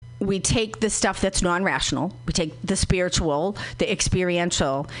we take the stuff that's non-rational, we take the spiritual, the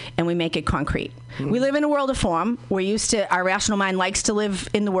experiential, and we make it concrete. We live in a world of form. Our rational mind likes to live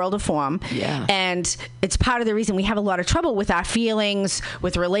in the world of form. Yeah. And it's part of the reason we have a lot of trouble with our feelings,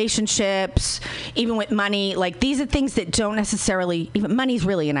 with relationships, even with money. Like, these are things that don't necessarily, even money's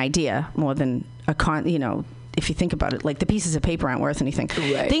really an idea more than if you think about it, like the pieces of paper aren't worth anything.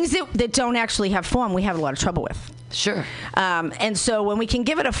 Right. Things that don't actually have form, we have a lot of trouble with. Sure. And so when we can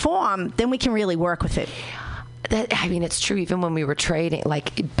give it a form, then we can really work with it. It's true. Even when we were trading,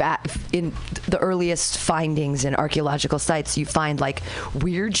 like back in the earliest findings in archaeological sites, you find like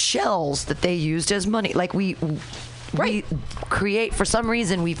weird shells that they used as money. Like we create, for some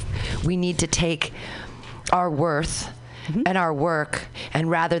reason, we need to take our worth and our work, and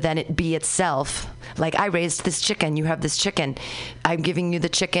rather than it be itself, like, I raised this chicken, you have this chicken, I'm giving you the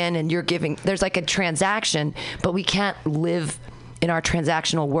chicken and you're giving, there's like a transaction, but we can't live in our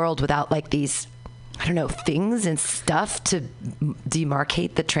transactional world without like these, I don't know, things and stuff to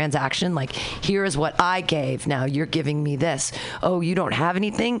demarcate the transaction. Like, here is what I gave, now you're giving me this. Oh, you don't have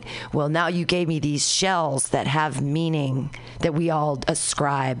anything? Well, now you gave me these shells that have meaning that we all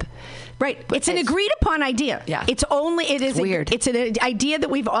ascribe. Right. It's an agreed upon idea. Yeah. It's weird. It's an idea that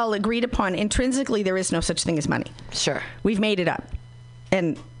we've all agreed upon. Intrinsically, there is no such thing as money. Sure. We've made it up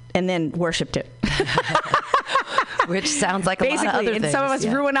and then worshipped it. Which sounds like a lot of other things. And some of us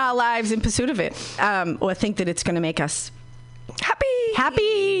ruin our lives in pursuit of it, or think that it's going to make us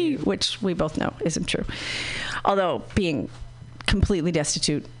happy, which we both know isn't true. Although being completely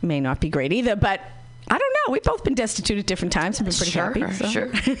destitute may not be great either, but I don't know. We've both been destitute at different times and been pretty happy. So.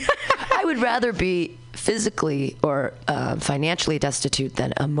 Sure. I would rather be physically or financially destitute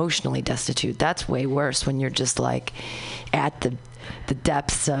than emotionally destitute. That's way worse when you're just like at the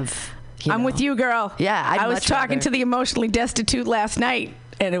depths of, I'm with you, girl. Yeah. I was talking to the emotionally destitute last night,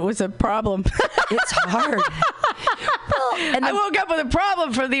 and it was a problem. It's hard. And I woke up with a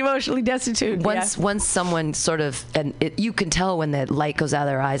problem for the emotionally destitute. Once someone sort of, you can tell when the light goes out of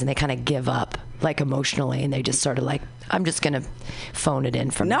their eyes and they kind of give up, like emotionally, and they just sort of like, I'm just going to phone it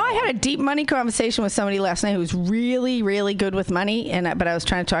in from now. I had a deep money conversation with somebody last night who was really, really good with money, but I was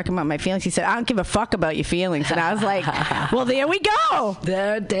trying to talk about my feelings. He said, I don't give a fuck about your feelings. And I was like, well, there we go.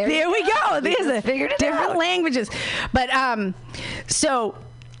 There we go. There's different languages. But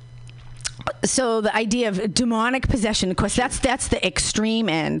so the idea of demonic possession, of course, that's the extreme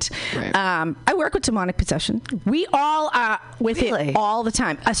end. Right. I work with demonic possession. We all are with it all the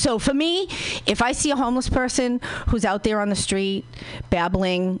time. So for me, if I see a homeless person who's out there on the street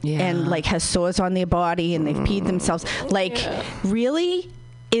babbling and like has sores on their body and they've peed themselves, really?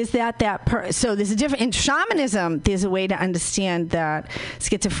 Is so there's a different, in shamanism, there's a way to understand that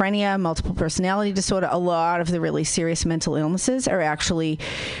schizophrenia, multiple personality disorder, a lot of the really serious mental illnesses are actually,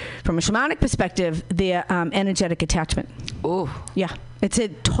 from a shamanic perspective, they're energetic attachment. Oh. Yeah. It's a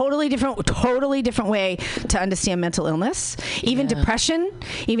totally different way to understand mental illness. Even depression,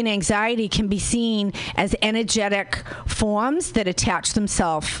 even anxiety can be seen as energetic forms that attach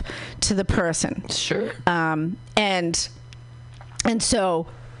themselves to the person. Sure. And so,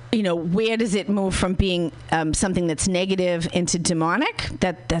 where does it move from being something that's negative into demonic?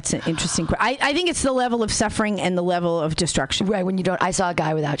 That's an interesting question. I think it's the level of suffering and the level of destruction. Right, when you don't... I saw a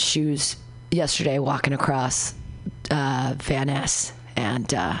guy without shoes yesterday walking across Van Ness.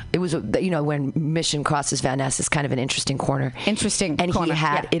 And it was, when Mission crosses Van Ness, is kind of an interesting corner. And corner.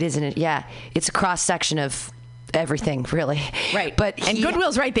 It's a cross-section of everything, really. Right. And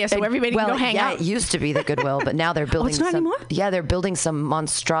Goodwill's right there, so everybody can go hang out. It used to be the Goodwill, but now they're building it's not anymore? Yeah, they're building some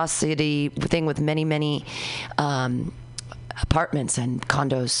monstrosity thing with many, many apartments and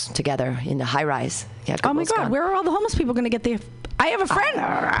condos together in a high-rise. Yeah, oh my God, where are all the homeless people going to get there? I have a friend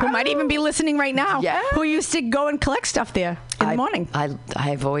who might even be listening right now who used to go and collect stuff there in the morning.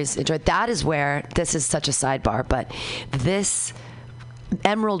 I've always enjoyed... That is where... This is such a sidebar, but this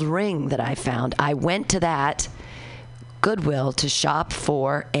emerald ring that I found, I went to that Goodwill to shop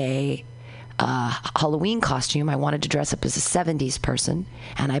for a Halloween costume. I wanted to dress up as a 70s person,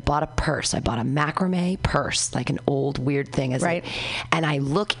 and I bought a purse. I bought a macrame purse, like an old weird thing. And I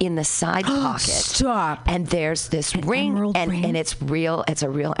look in the side pocket. Stop. And there's this ring, and it's real. It's a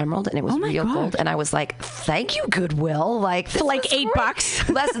real emerald, and it was real gold. And I was like, "Thank you, Goodwill!" For like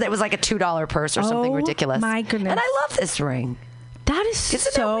 $8. Less than it was like a $2 purse or something ridiculous. My goodness! And I love this ring. That is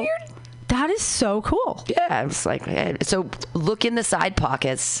Isn't that weird? That is so cool. Yeah, I was like, so look in the side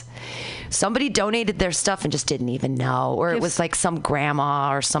pockets somebody donated their stuff and just didn't even know, or it was like some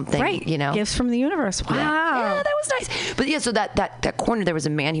grandma or something, right. you know. Gifts from the universe. Wow. Yeah, that was nice. But yeah, so that corner, there was a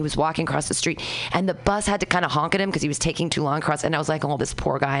man, he was walking across the street, and the bus had to kind of honk at him because he was taking too long across, and I was like, oh, this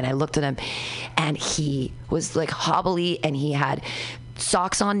poor guy, and I looked at him, and he was like hobbly, and he had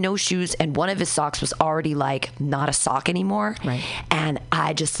socks on, no shoes, and one of his socks was already like not a sock anymore. Right. And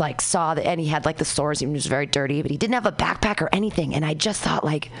I just like saw that, and he had like the sores, he was very dirty, but he didn't have a backpack or anything. And I just thought,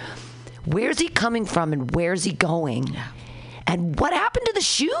 like, where's he coming from and where's he going? Yeah. And what happened to the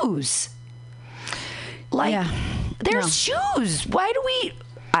shoes? Like, there's shoes. Why do we...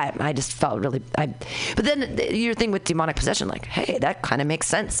 I just felt really... But then your thing with demonic possession, like, hey, that kind of makes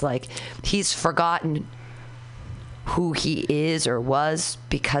sense. Like, he's forgotten who he is or was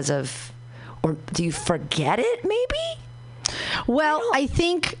because of... Or do you forget it, maybe? Well, I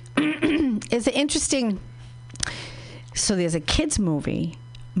think it's an interesting... So there's a kids movie,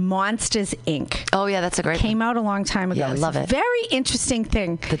 Monsters, Inc. Oh, yeah, that's a great Came out a long time ago. Yeah, I love it. Very interesting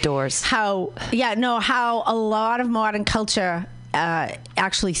thing. The Doors. How a lot of modern culture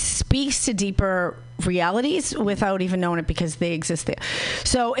actually speaks to deeper realities without even knowing it because they exist there.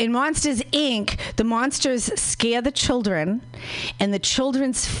 So in Monsters, Inc., the monsters scare the children, and the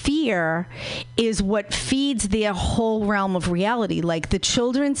children's fear is what feeds their whole realm of reality. Like, the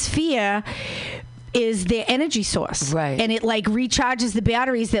children's fear is their energy source. Right. And it like recharges the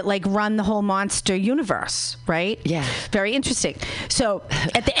batteries that like run the whole monster universe, right? Yeah. Very interesting. So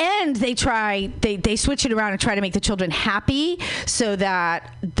at the end they switch it around and try to make the children happy so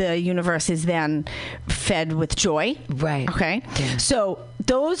that the universe is then fed with joy. Right. Okay. Yeah. So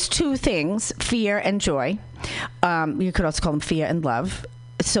those two things, fear and joy, you could also call them fear and love.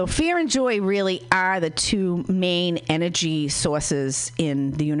 So fear and joy really are the two main energy sources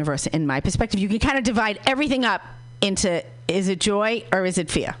in the universe, in my perspective. You can kind of divide everything up into, is it joy or is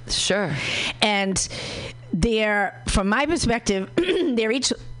it fear? Sure. And from my perspective, they're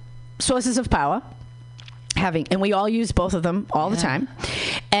each sources of power, and we all use both of them all the time.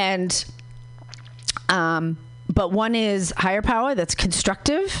 And, but one is higher power that's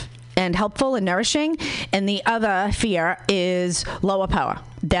constructive and helpful and nourishing, and the other, fear, is lower power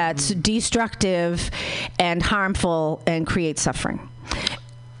that's destructive and harmful and creates suffering.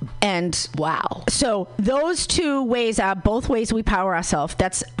 And wow. So those two ways are both ways we power ourselves.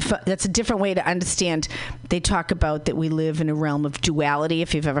 That's a different way to understand. They talk about that we live in a realm of duality,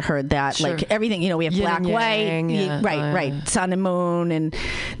 if you've ever heard that. Sure. Like everything, we have black, white, right, sun and moon, and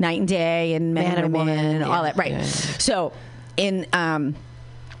night and day, and man and woman, and all that, right. Yeah. So in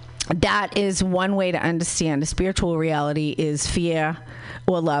that is one way to understand a spiritual reality is fear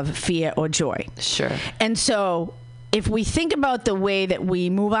or love, fear or joy. Sure. And so if we think about the way that we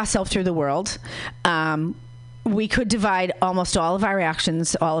move ourselves through the world, we could divide almost all of our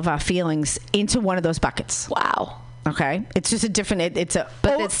actions, all of our feelings into one of those buckets. Wow. Okay? It's just a different...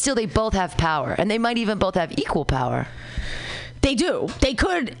 But it's still, they both have power. And they might even both have equal power. They do. They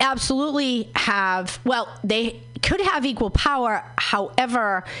could absolutely have... Well, they could have equal power.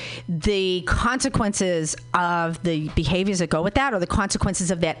 However, the consequences of the behaviors that go with that, or the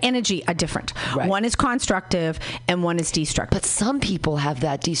consequences of that energy, are different. Right. One is constructive and one is destructive. But some people have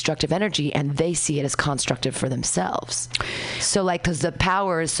that destructive energy and they see it as constructive for themselves. So like, because the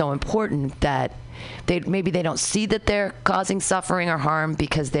power is so important that maybe they don't see that they're causing suffering or harm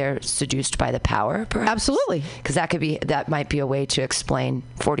because they're seduced by the power, perhaps. Absolutely. Because that might be a way to explain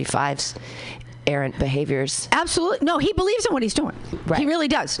 45's errant behaviors. Absolutely. No, he believes in what he's doing. Right. He really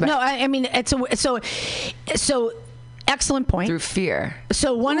does. Right. No, I mean, so excellent point. Through fear.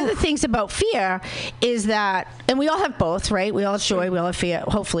 So one of the things about fear is that, and we all have both, right? We all have joy, we all have fear.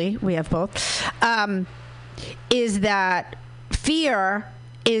 Hopefully we have both. Is that fear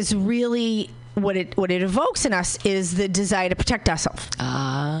is really what it evokes in us is the desire to protect ourselves.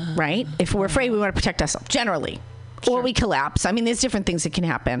 Right? If we're afraid, we want to protect ourselves, generally. Sure. Or we collapse. I mean, there's different things that can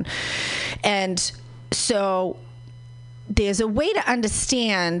happen. And so there's a way to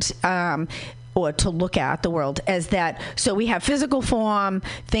understand or to look at the world as that. So we have physical form,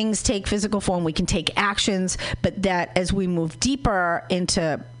 things take physical form, we can take actions, but that as we move deeper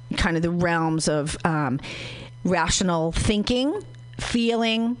into kind of the realms of rational thinking,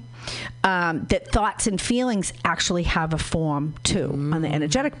 feeling, that thoughts and feelings actually have a form too on the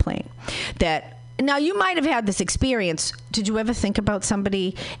energetic plane. Now, you might have had this experience. Did you ever think about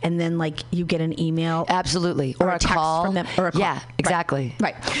somebody and then, like, you get an email? Absolutely. Or a text call from them? Or a call. Yeah, exactly.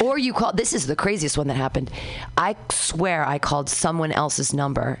 Right. Or you call. This is the craziest one that happened. I swear I called someone else's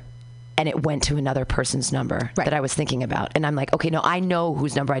number and it went to another person's number that I was thinking about. And I'm like, okay, no, I know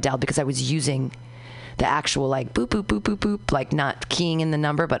whose number I dialed because I was using the actual like boop, boop, boop, boop, boop, like not keying in the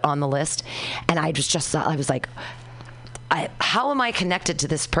number, but on the list. And I just thought, I was like, how am I connected to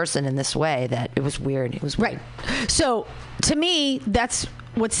this person in this way that it was weird. It was weird. Right. So to me, that's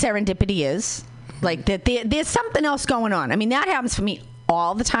what serendipity is. Like that there's something else going on. I mean, that happens for me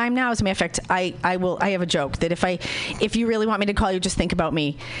all the time now. As a matter of fact, I have a joke that if you really want me to call you, just think about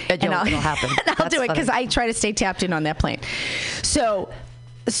me, and it'll happen. And I'll do it because I try to stay tapped in on that plane. So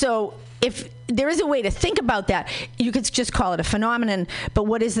if there is a way to think about that, you could just call it a phenomenon. But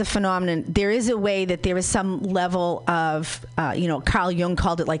what is the phenomenon? There is a way that there is some level of, Carl Jung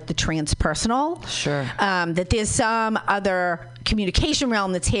called it like the transpersonal. Sure. That there's some other communication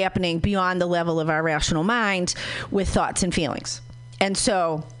realm that's happening beyond the level of our rational mind with thoughts and feelings. And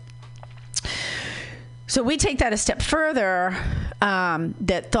so we take that a step further,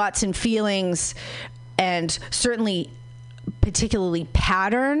 that thoughts and feelings, and certainly particularly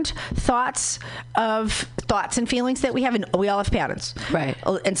patterned thoughts and feelings that we have, and we all have patterns. Right.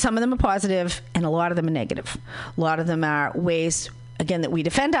 And some of them are positive, and a lot of them are negative. A lot of them are ways, again, that we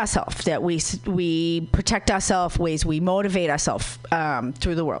defend ourselves, that we protect ourselves, ways we motivate ourselves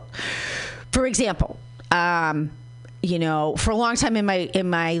through the world. For example, for a long time in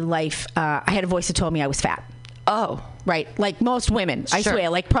my life, I had a voice that told me I was fat. Oh. Right. Like most women, I swear,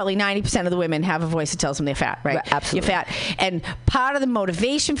 like probably 90% of the women have a voice that tells them they're fat, right? Absolutely. You're fat. And part of the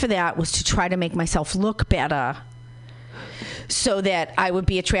motivation for that was to try to make myself look better so that I would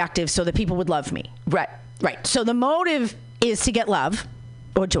be attractive, so that people would love me. Right. Right. So the motive is to get love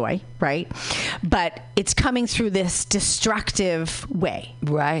or joy, right? But it's coming through this destructive way.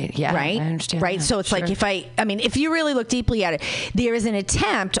 Right. Yeah. Right. I understand. Right. That. So it's Sure. like if you really look deeply at it, there is an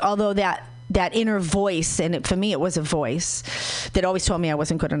attempt, although that inner voice, and for me it was a voice that always told me I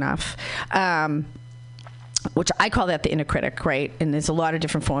wasn't good enough, which I call that the inner critic, right? And there's a lot of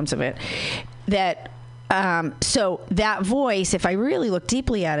different forms of it. So that voice, if I really look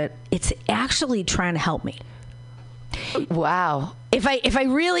deeply at it, it's actually trying to help me. Wow. If I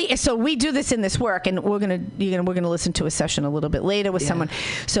really, so we do this in this work, and we're gonna listen to a session a little bit later with someone.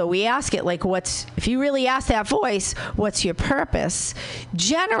 So we ask it like, if you really ask that voice, what's your purpose?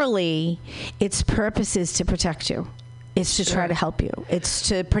 Generally, its purpose is to protect you. It's to try to help you. It's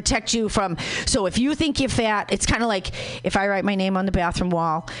to protect you from. So if you think you're fat, it's kind of like if I write my name on the bathroom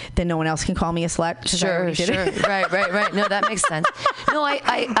wall, then no one else can call me a slut. Sure. Right. No, that makes sense. No,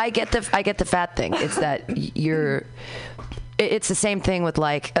 I get the fat thing. It's that it's the same thing with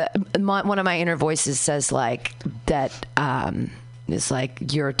like one of my inner voices says like that. It's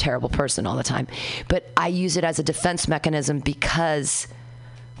like you're a terrible person all the time, but I use it as a defense mechanism because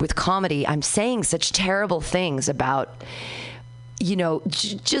with comedy, I'm saying such terrible things about,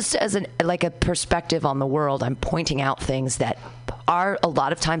 just as a perspective on the world. I'm pointing out things that are a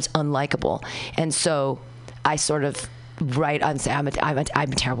lot of times unlikable, and so I sort of write on say I'm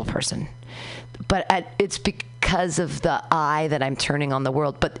a terrible person, but it's because of the eye that I'm turning on the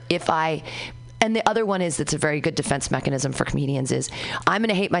world. But and the other one is, it's a very good defense mechanism for comedians, is I'm going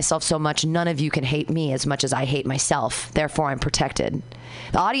to hate myself so much, none of you can hate me as much as I hate myself. Therefore, I'm protected.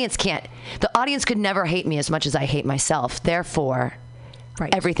 The audience could never hate me as much as I hate myself. Therefore,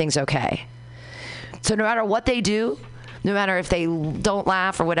 everything's okay. So no matter what they do, no matter if they don't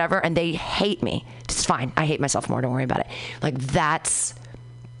laugh or whatever, and they hate me, it's fine. I hate myself more. Don't worry about it. Like that's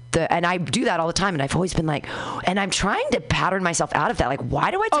and I do that all the time, and I've always been like, and I'm trying to pattern myself out of that. Like, why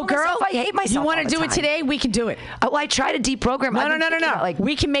do I tell myself I hate myself? You want to do it today? We can do it. I try to deprogram. No. Like,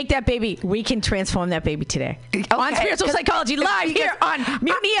 we can make that baby. We can transform that baby today. Okay. On Spiritual Psychology Live here on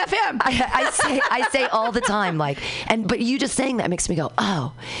Mutiny FM. I say all the time, like, but you just saying that makes me go,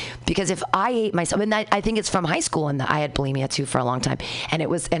 oh, because if I hate myself, and I think it's from high school, and I had bulimia too for a long time, and I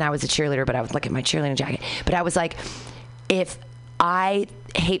was a cheerleader, but I would look at my cheerleading jacket, but I was like, if I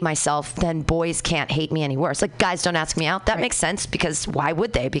hate myself, then boys can't hate me any worse. Like, guys don't ask me out. That makes sense, because why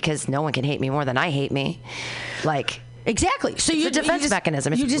would they? Because no one can hate me more than I hate me. Like, exactly. So it's a defense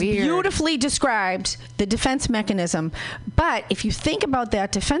mechanism. It's you just weird. Beautifully described the defense mechanism. But if you think about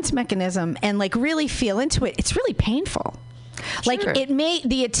that defense mechanism and like really feel into it, it's really painful. Sure. Like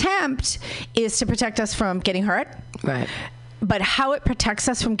the attempt is to protect us from getting hurt. Right. But how it protects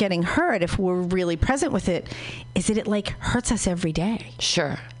us from getting hurt, if we're really present with it, is that it like hurts us every day.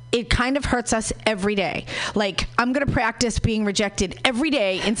 Sure. It kind of hurts us every day. Like, I'm going to practice being rejected every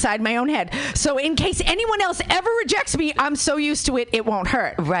day inside my own head. So in case anyone else ever rejects me, I'm so used to it, it won't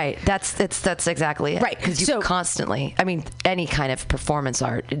hurt. Right. That's exactly it. Right. Because you constantly, any kind of performance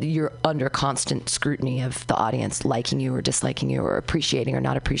art, you're under constant scrutiny of the audience liking you or disliking you or appreciating or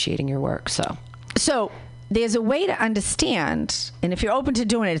not appreciating your work. So there's a way to understand, and if you're open to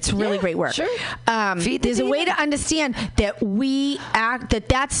doing it, it's really great work. Sure. There's a way to understand that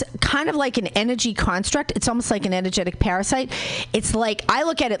that's kind of like an energy construct. It's almost like an energetic parasite. It's like, I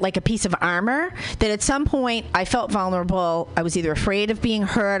look at it like a piece of armor that at some point I felt vulnerable. I was either afraid of being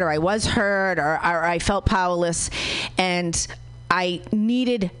hurt, or I was hurt, or I felt powerless, and I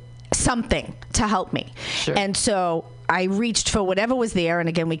needed something to help me. Sure. And so I reached for whatever was there, and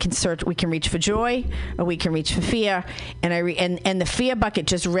again, we can reach for joy, or we can reach for fear, and and the fear bucket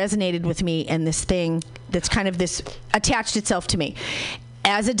just resonated with me, and this thing that's kind of this attached itself to me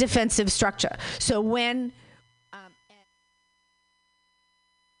as a defensive structure. So when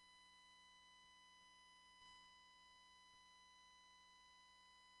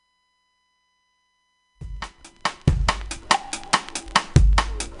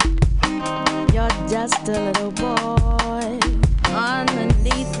you're just a little boy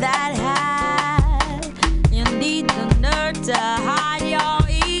underneath that hat. You need the nerve to hide your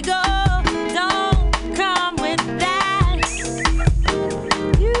ego. Don't come with that.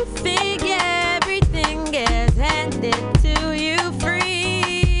 You think everything gets handed to you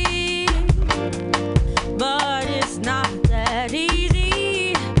free, but it's not that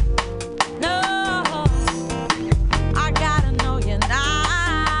easy. No, I gotta know you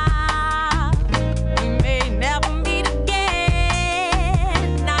now. We may never meet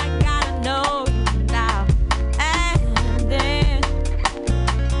again. I gotta know you now. And then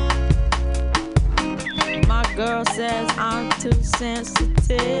my girl says I'm too sensitive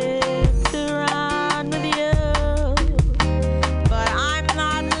to run with you, but I'm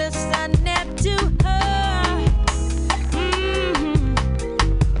not listening to her.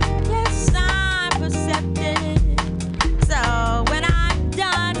 Yes, I'm perceptive. So when I'm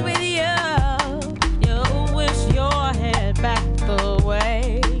done with you, you'll wish your head back the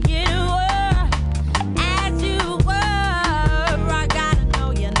way you were, as you were. I gotta know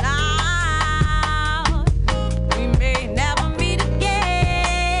you now. We may never meet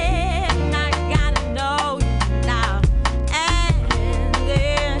again. I gotta know you now. And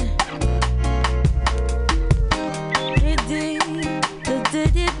then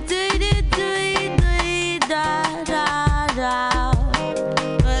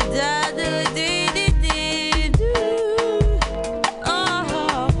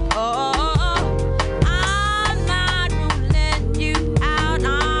I'm not ruling you out.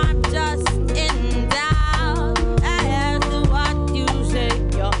 I'm just in doubt as to what you say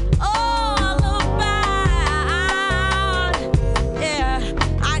you're all about. Yeah,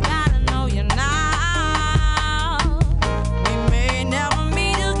 I gotta know you now. We may never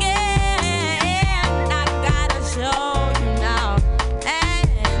meet again. I gotta show you now.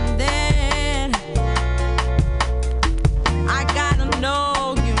 And then I gotta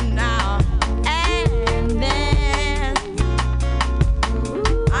know you now. And then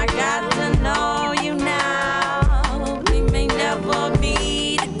I got to know you now. We may never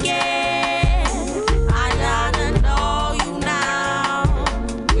meet again. I gotta know you now.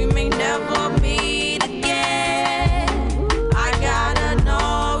 We may never meet again. I gotta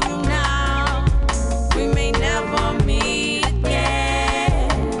know you now. We may never meet again.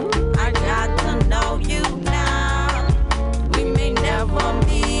 I got to know you now. We may never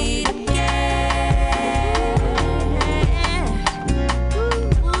meet again.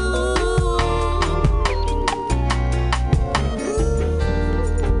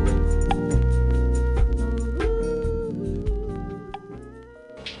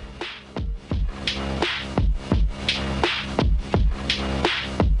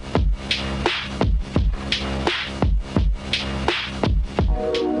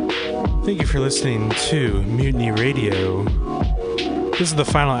 Thank you for listening to Mutiny Radio. This is the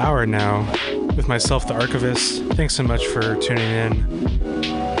final hour now with myself, the Archivist. Thanks so much for tuning in.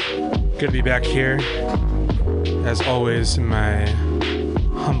 Good to be back here, as always, in my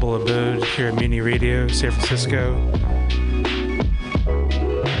humble abode here at Mutiny Radio, San Francisco.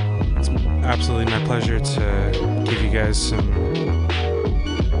 It's absolutely my pleasure to give you guys some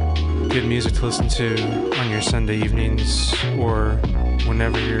good music to listen to on your Sunday evenings, or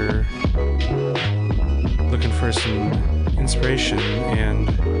whenever you're looking for some inspiration and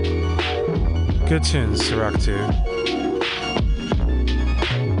good tunes to rock to.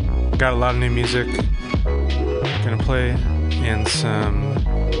 Got a lot of new music gonna play, and some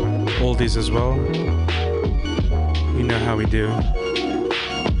oldies as well. You know how we do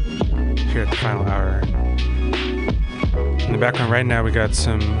here at the final hour. In the background right now, we got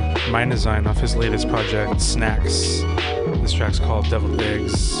some Mind Design off his latest project, Snacks. This track's called Deviled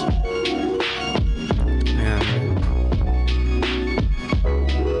Eggs. And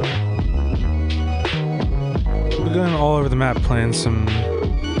we're going all over the map, playing some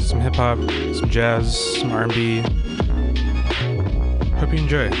hip hop, some jazz, some R&B. Hope you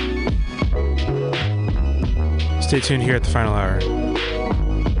enjoy. Stay tuned here at the Final Hour.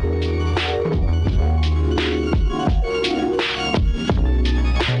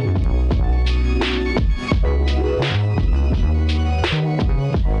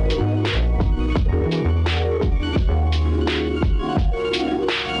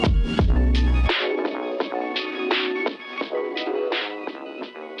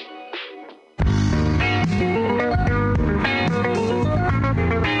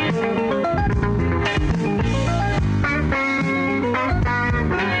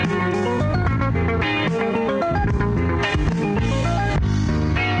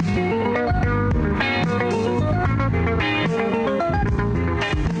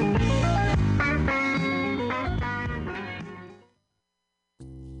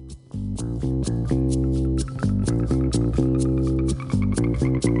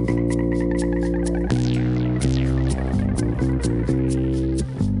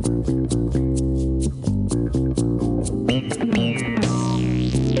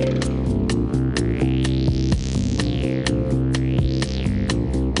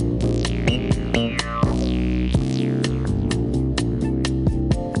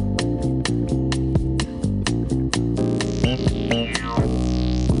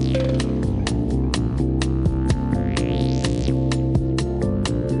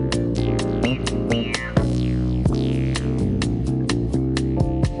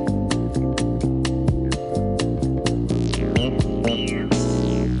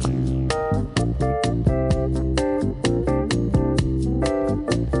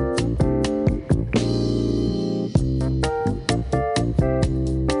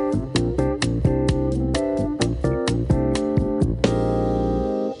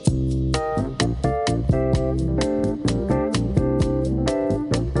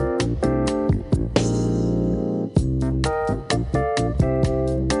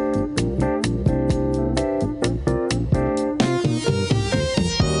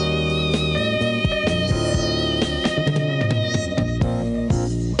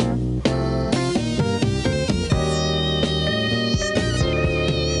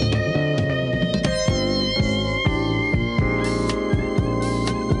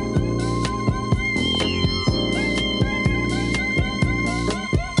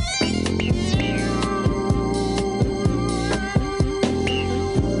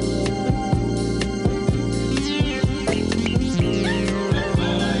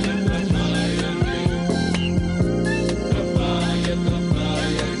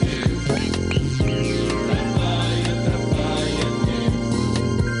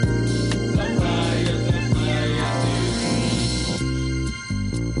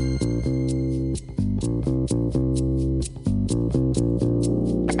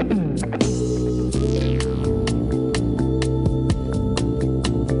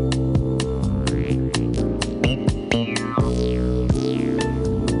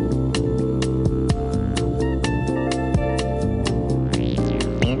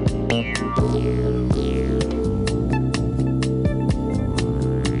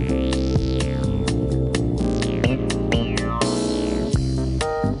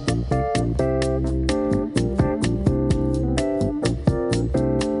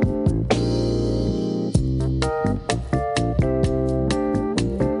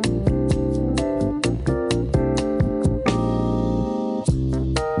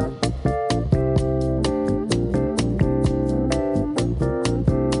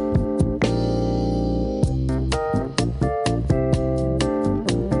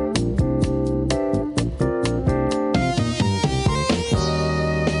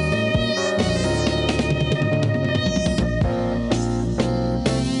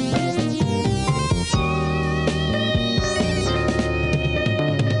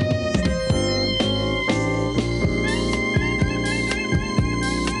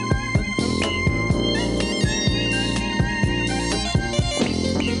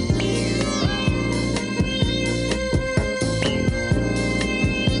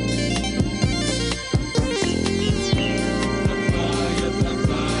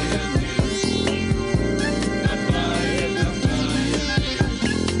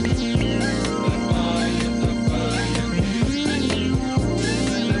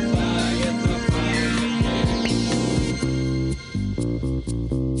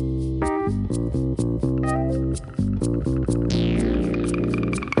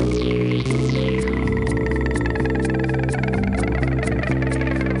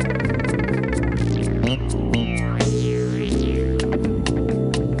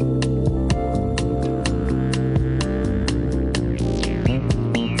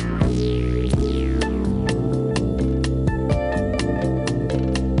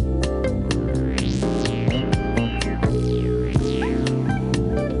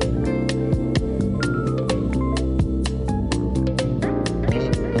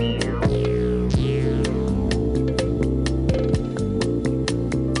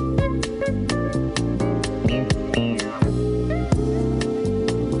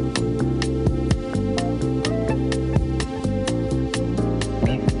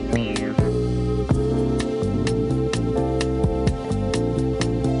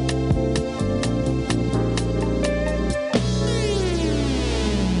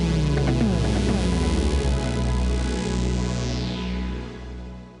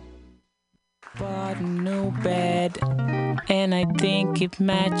 think it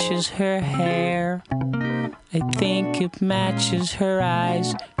matches her hair. I think it matches her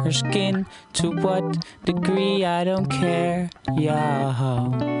eyes, her skin. To what degree, I don't care.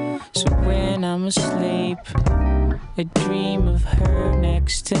 Yeah. So when I'm asleep, I dream of her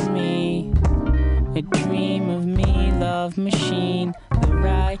next to me. I dream of me, love machine, the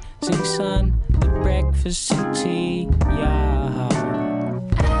rising sun, the breakfast and tea. Yeah.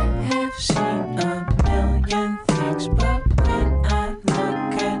 I have seen a million things, but when I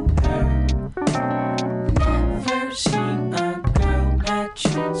look at her, never seen a girl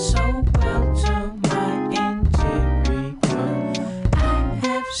matching so well to my interior. I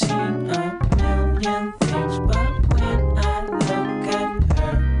have seen a million things, but when I look at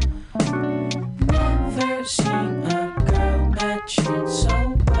her, never seen a girl matching so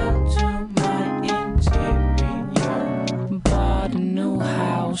well to my interior. Bought a new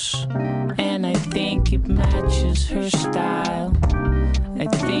house, and I think it matches her style. I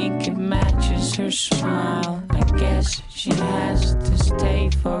think it matches her smile. I guess she has to stay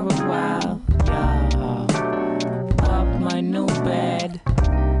for a while. Yeah. Bought my new bed.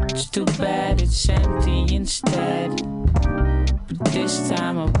 It's too bad it's empty instead. But this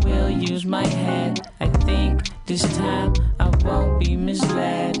time I will use my head. I think this time I won't be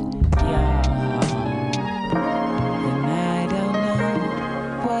misled. Yeah. And I don't know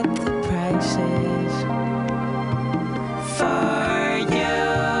what the price is for you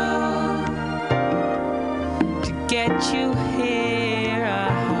to get you here.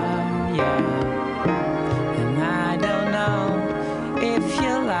 Yeah. And I don't know if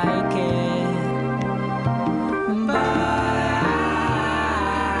you like it, but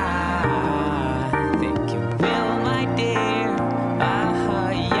I think you will, my dear.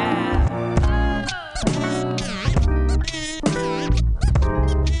 Yeah.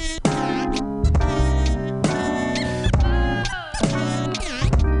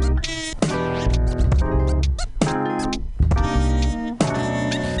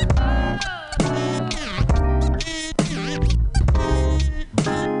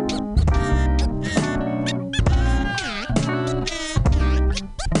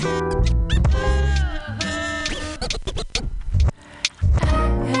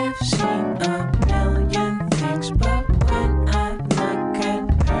 I've seen a million things, but when I look at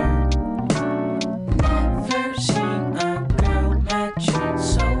her, never seen a girl matching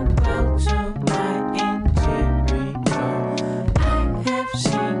so well to my interior. I have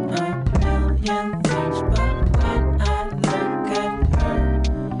seen a million things, but when I look at her,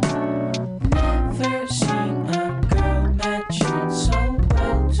 never seen a girl matching so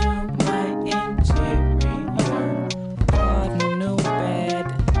well to my interior. Bought a new bed,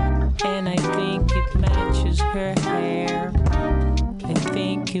 and I think it matches her hair. I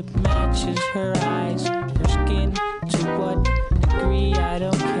think it matches her eyes, her skin. To what degree, I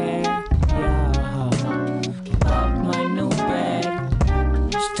don't care. Yeah. Bought my new bed.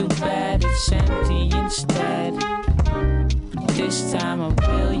 It's too bad it's empty instead. But this time I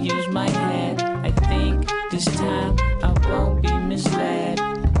will use my head. I think this time I won't be misled.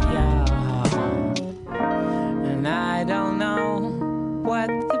 Yeah. And I don't know what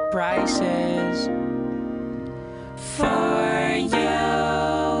the price is for you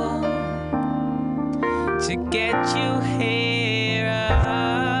to get you here.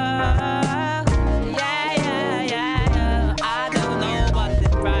 Yeah, yeah, yeah. I don't know what the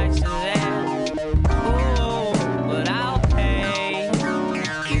price is. Oh, but I'll pay.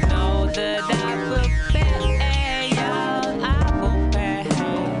 You know that I will pay. Yeah, I will pay.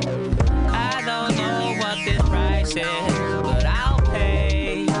 I don't know what the price is, but I'll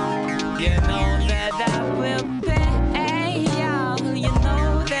pay. You know that I will pay. Yeah, you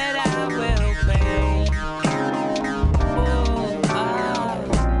know that I will pay.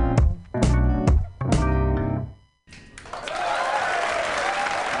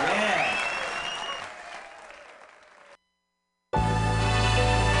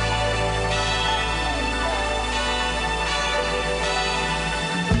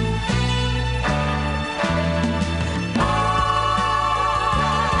 Oh,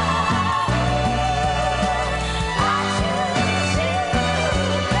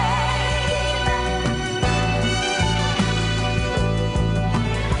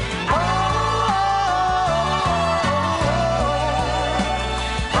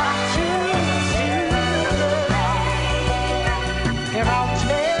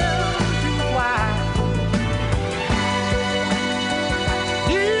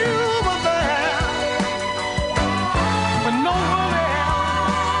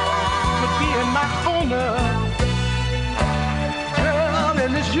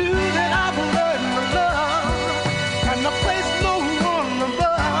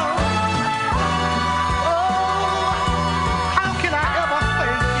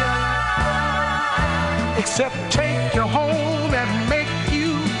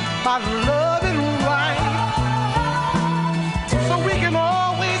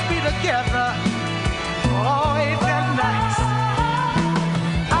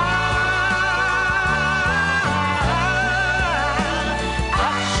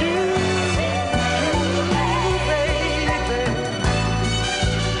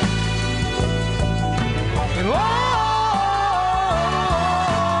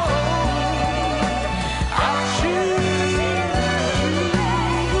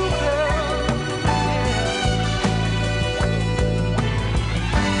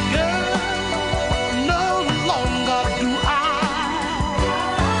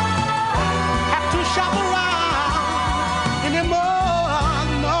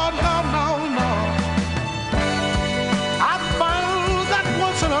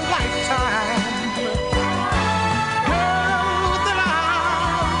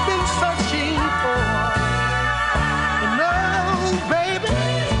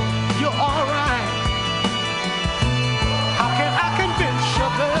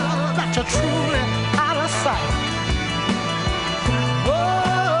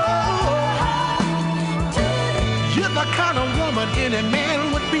 any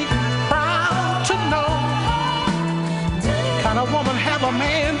man would be proud to know. Kind of woman have a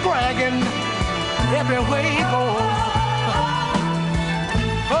man bragging everywhere he goes.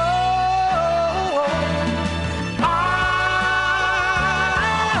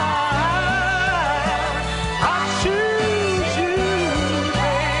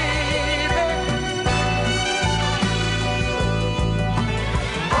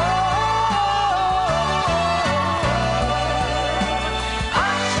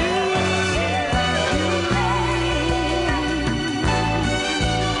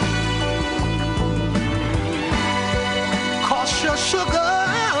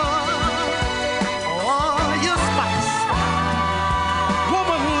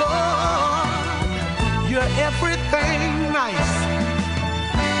 Everything nice,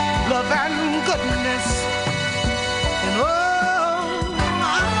 love and goodness, and oh,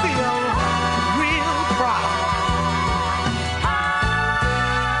 I feel real proud.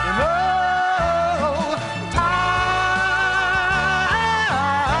 And oh,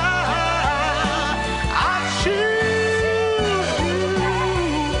 I choose you,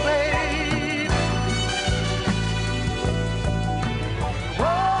 babe.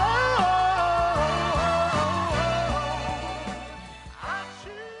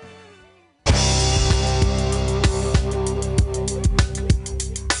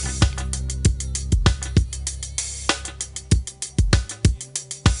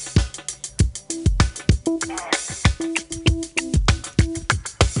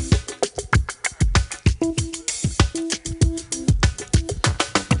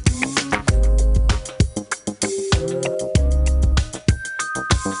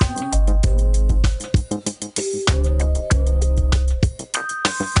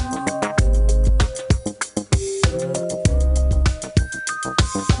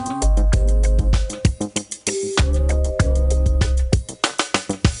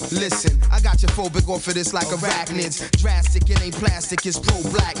 Off of this like arachnids. Drastic, it ain't plastic, it's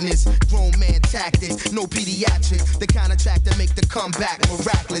pro-blackness. Grown man tactics, no pediatrics. The kind of track that make the comeback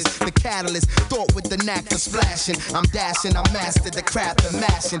miraculous. The catalyst, thought with the knack for splashing. I'm dashing, I mastered the craft of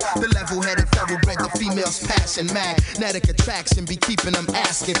mashing. The level-headed thoroughbred, the female's passion. Magnetic attraction, be keeping them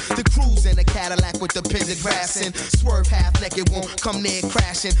asking. The cruise in a Cadillac with the pentagrass in. Swerve half naked, won't come near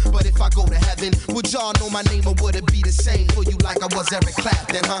crashing. But if I go to heaven, would y'all know my name or would it be the same for you like I was Eric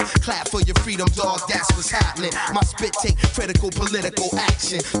Clapton, huh? Clap for your freedom, dog, that's what's happening. My spit take critical political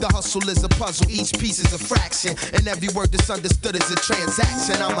action. The hustle is a puzzle, each piece is a fraction. And every word that's understood is a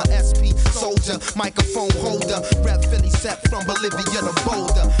transaction. I'm a SP soldier, microphone holder. Rep Philly set from Bolivia to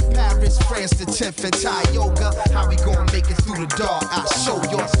Boulder. Paris, France to 10th and Thai yoga. How we gonna make it through the dark? I'll show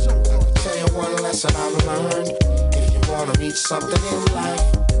you. Tell you one lesson I learned. If you wanna reach something in life,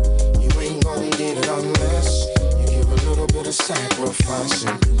 you ain't gonna get it unless you give a little bit of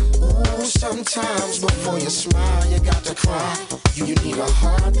sacrificing. Ooh, sometimes before you smile, you got to cry. You need a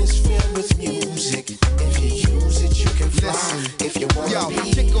heart that's filled with music. If you use it, you can fly. If you wanna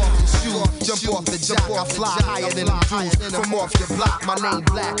be, kick off the shoe, jump off the jock. I fly higher than the dudes from off your block. My name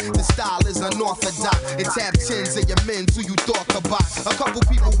black, the style is unorthodox. It tap tens of your men who you thought could box. A couple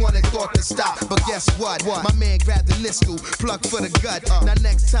people wanted thought to stop, but guess what? My man grabbed the nistle, plucked for the gut. Now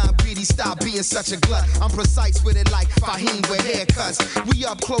next time, greedy, stop being such a glut. I'm precise with it like Fahim with haircuts. We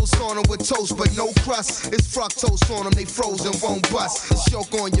up close on them with toast, but no crust. It's fructose on them, they frozen, won't bust. It's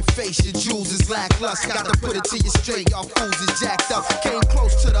choke on your face, your jewels is lackluster. Got to put it to you straight, y'all fools is jacked up. Came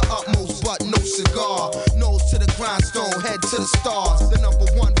close to the utmost, but no cigar. Nose to the grindstone, head to the stars. The number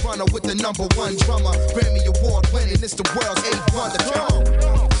one runner with the number one drummer. Grammy Award winning, it's the world's eighth wonder. Come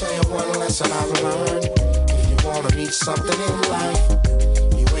on. Tell you one lesson I learned. If you wanna reach something in life,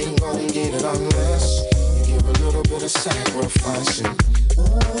 you ain't gonna get it unless you give a little bit of sacrificing.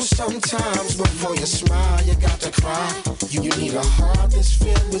 Ooh, sometimes before you smile, you got to cry. You need a heart that's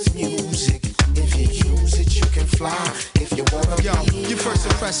filled with music. If you use it, you can fly. If you wanna be, your first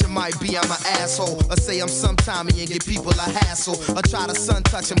impression might be I'm an asshole, or say I'm sometimey and give people a hassle, or try to sun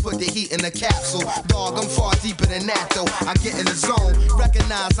touch and put the heat in the capsule. Dog, I'm far deeper than that though. I get in the zone,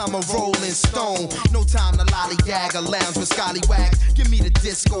 recognize I'm a rolling stone. No time to lollygag or lounge with scallywags. Give me the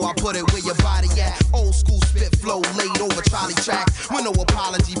disco, I put it where your body at. Old school spit flow laid over trolley tracks. With no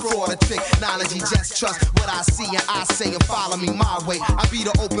apology, fraud or technology, just trust what I see and I say and follow me my way. I be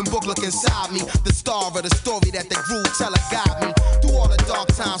the open book, look inside me, the star of the story that the groove teller got me. Through all the dark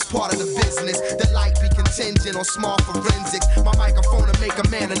times, part of the business. The light be contingent on small forensics. My microphone to make a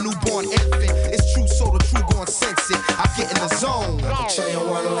man a newborn infant. It's true, so the true gon' sense it. I get in the zone. I can tell you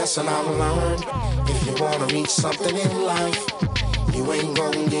one lesson I've learned. If you wanna reach something in life, you ain't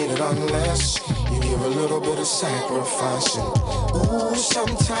gonna get it unless You give a little bit of sacrifice. And ooh,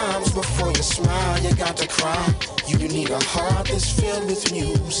 sometimes before you smile, you got to cry. You need a heart that's filled with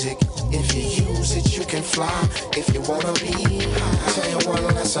music. If you use it, you can fly. If you wanna be high, tell you one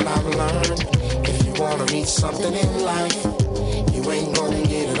lesson I've learned. If you wanna reach something in life, you ain't gonna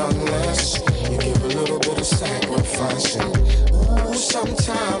get it unless you give a little bit of sacrifice. And ooh,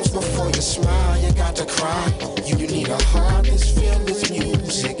 sometimes before you smile, you got to cry. You need a heart that's filled with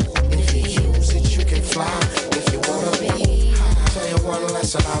music. If you use it, you can fly. If you wanna be high, tell you one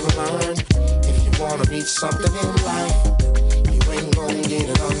lesson I've learned. If you wanna reach something in life, you ain't gonna get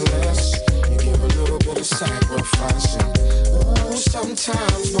it unless you give a little bit of sacrifice. And ooh,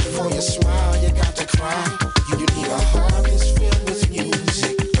 sometimes before you smile, you got to cry. You need a heart that's filled with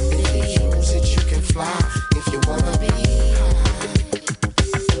music. If you use it, you can fly. If you wanna be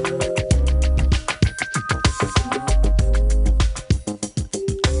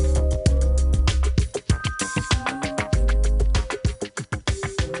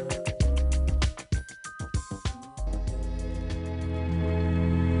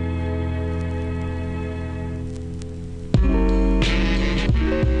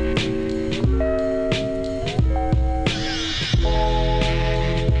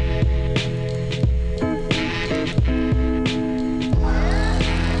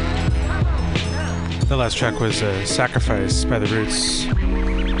The last track was Sacrifice by The Roots.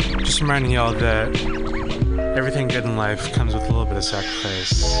 Just reminding y'all that everything good in life comes with a little bit of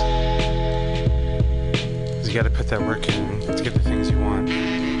sacrifice. 'Cause you gotta put that work in to get the things you want.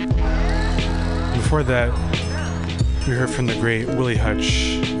 Before that, we heard from the great Willie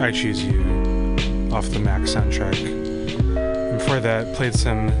Hutch, I Choose You, off the Mac soundtrack. And before that, played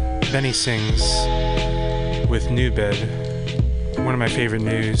some Benny Sings with New Bed, one of my favorite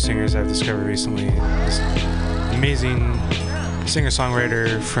new singers I've discovered recently. This amazing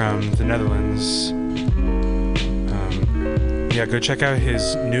singer-songwriter from the Netherlands. Yeah, go check out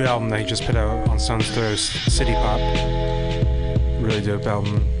his new album that he just put out on Stone's Throw, City Pop. Really dope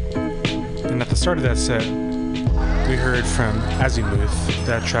album. And at the start of that set, we heard from Azimuth.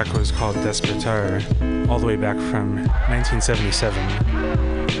 That track was called Despertar, all the way back from 1977.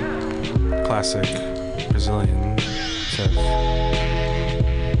 Classic Brazilian stuff.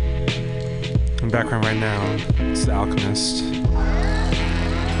 In the background right now, it's The Alchemist.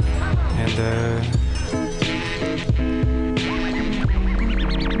 And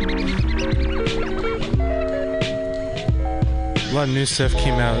a lot of new stuff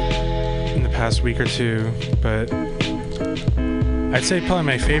came out in the past week or two, but I'd say probably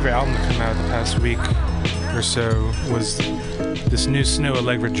my favorite album to come out the past week or so was this new Snow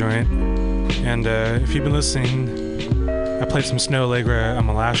Allegra joint. And if you've been listening, I played some Snow Allegra on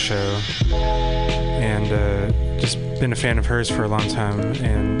my last show, and just been a fan of hers for a long time.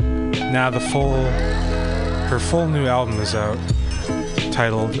 And now her full new album is out,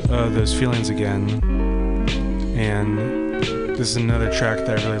 titled Those Feelings Again. And this is another track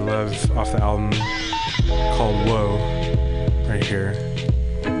that I really love off the album, called Whoa, right here.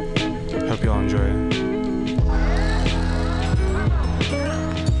 Hope y'all enjoy it.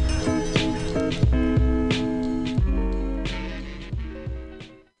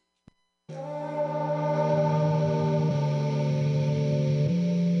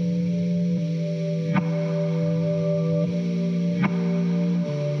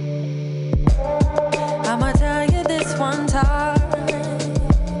 I'ma tell you this one time,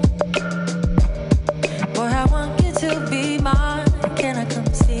 boy, I want you to be mine. Can I come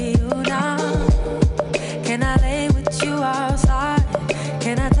see you now?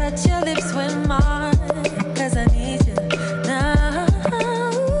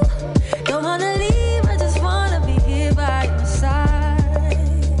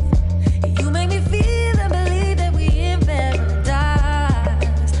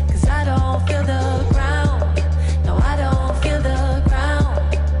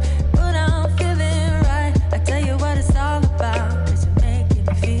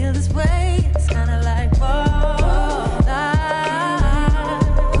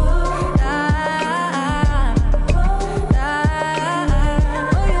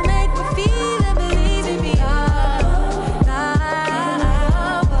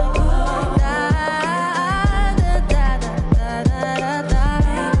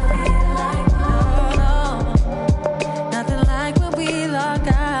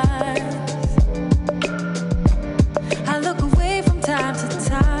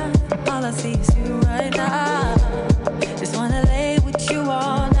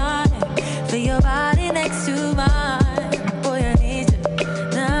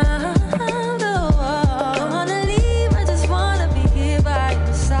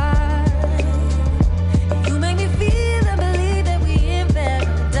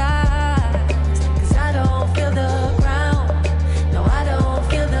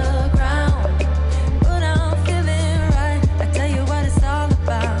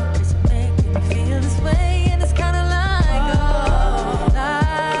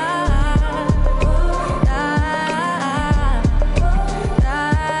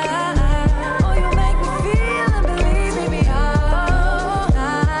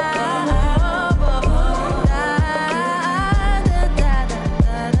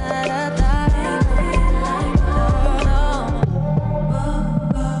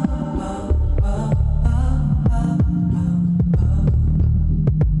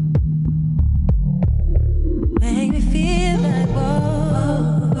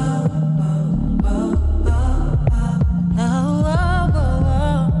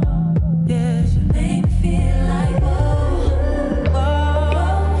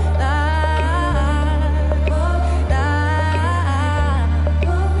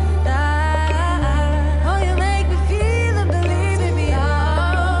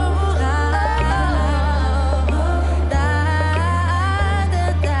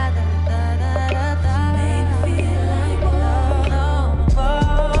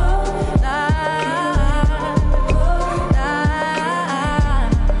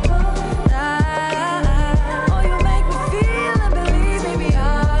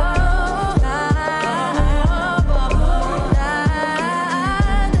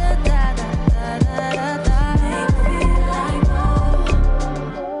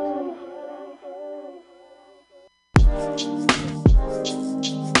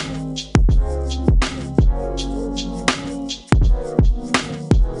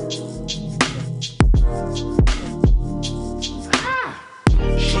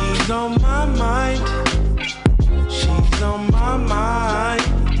 She's on my mind. She's on my mind.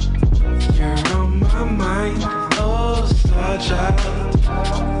 You're on my mind. Oh, star child.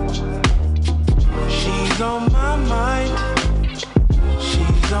 She's on my mind.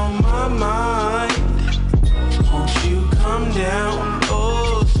 She's on my mind. Won't you come down?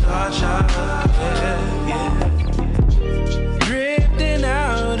 Oh, star child. Yeah, yeah. Drifting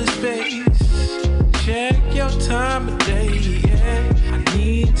out of space. Check your time of day. Yeah. I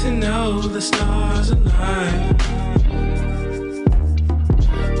need to know the stars align.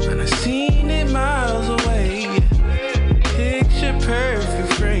 When I seen it miles away. Picture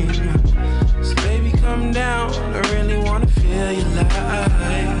perfect frame. So baby, come down. I really wanna feel your light.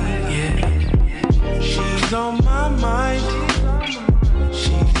 Yeah. She's on my mind.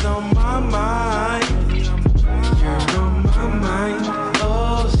 She's on my mind. You're on my mind.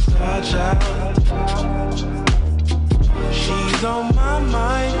 Oh, star child. She's on my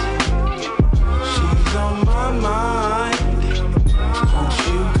mind. She's on my mind. Won't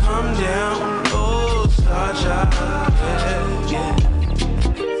you come down? Oh, star child. Yeah, yeah.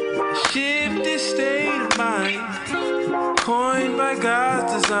 Shifted state of mind, coined by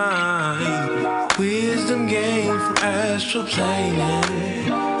God's design. Wisdom gained from astral plane.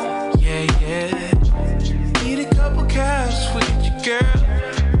 Yeah, yeah. Need a couple caps with you, girl.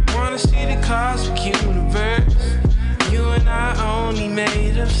 Wanna see the cosmic universe. You and I only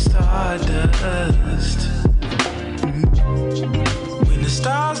made of stardust. When the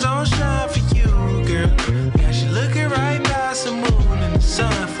stars don't shine for you, girl, got you looking right past the moon and the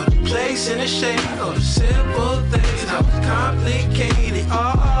sun for the place and the shape of the simple things. How it's complicated,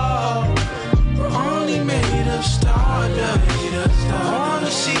 oh, we're only made of stardust.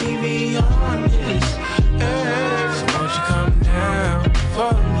 Wanna see beyond this earth, so won't you come down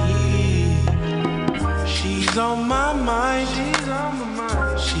for me? She's on my mind.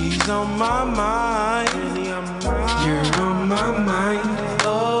 She's on my mind. You're on my mind.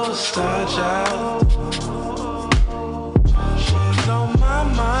 Oh, star child. She's on my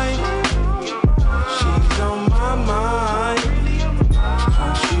mind. She's on my mind.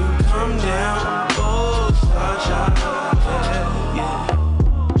 Won't you come down? Oh, star child. Yeah,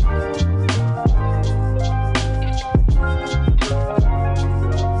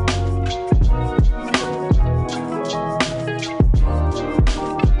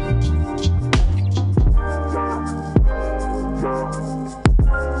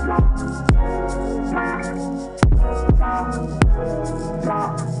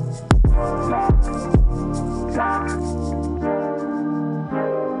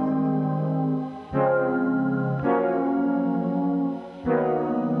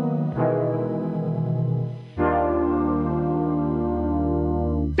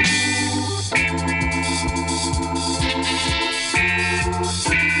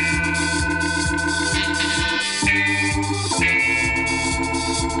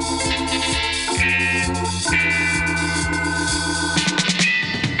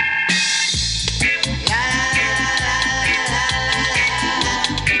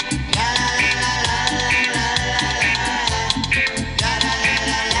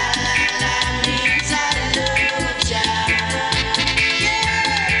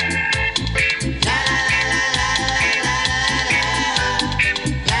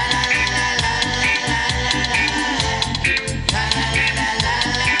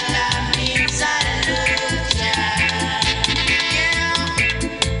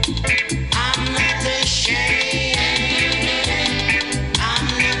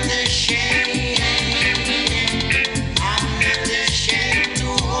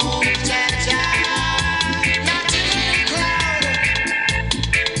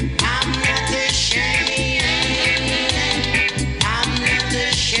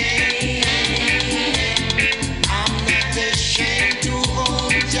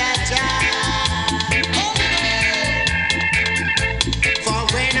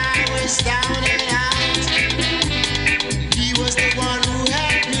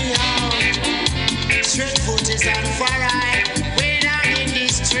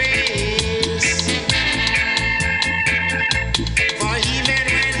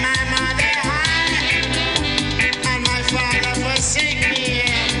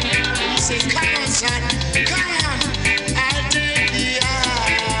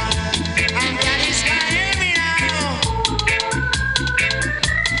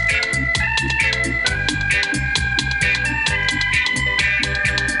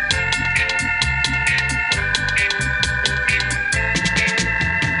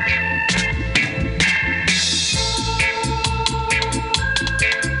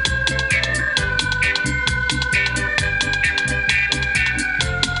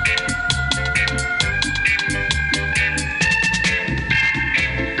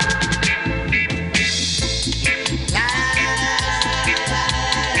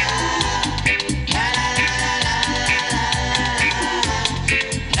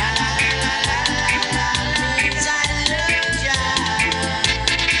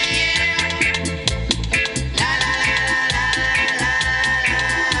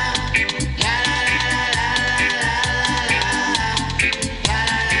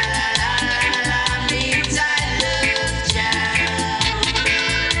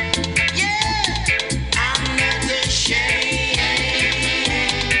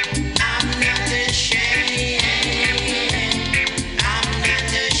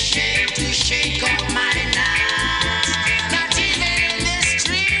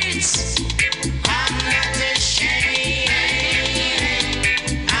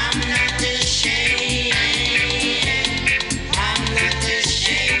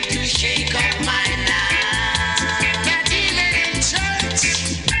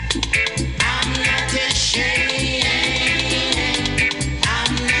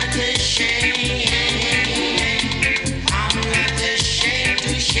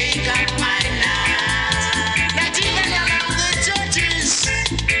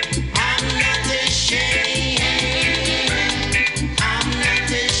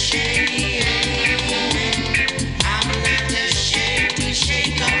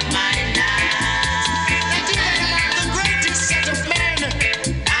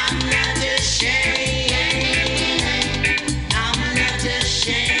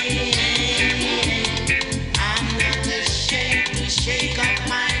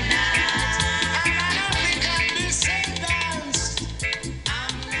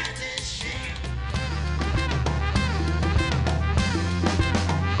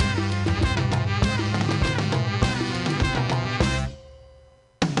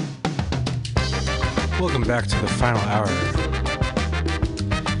 Welcome back to the final hour.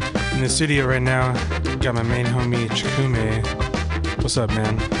 In the studio right now, got my main homie Chikume. What's up,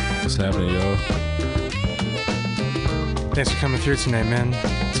 man? What's happening, yo? Thanks for coming through tonight, man.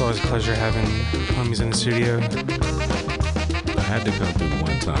 It's always a pleasure having homies in the studio. I had to come through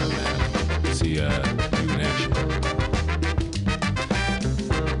one time, man. See you in action.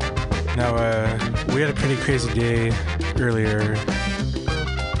 Now, we had a pretty crazy day earlier.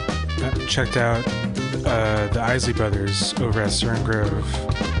 Checked out the Isley Brothers over at Stern Grove.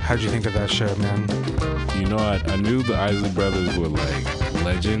 How'd you think of that show, man? You know, I knew the Isley Brothers were like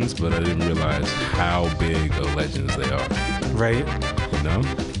legends, but I didn't realize how big of legends they are. Right? You know?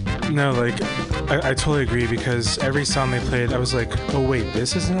 No, like, I totally agree, because every song they played, I was like, oh wait,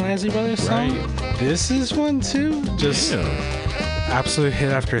 this is an Isley Brothers song? Right. This is one too? Just absolute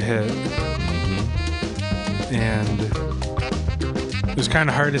hit after hit. Mm-hmm. And it was kind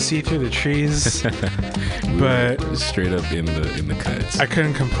of hard to see through the trees, but straight up in the cuts. I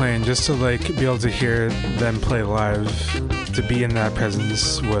couldn't complain. Just to like be able to hear them play live, to be in that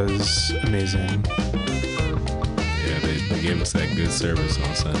presence was amazing. Yeah, they gave us that good service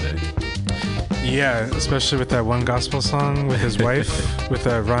on Sunday. Yeah, especially with that one gospel song with his wife, with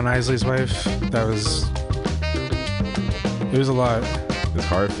Ron Isley's wife. It was a lot. It's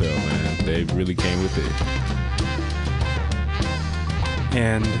heartfelt, man. They really came with it.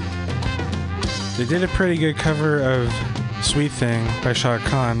 And they did a pretty good cover of Sweet Thing by Shah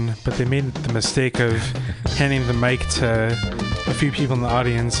Khan, but they made the mistake of handing the mic to a few people in the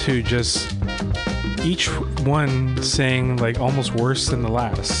audience who just each one sang like almost worse than the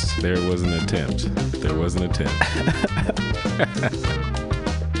last. There was an attempt.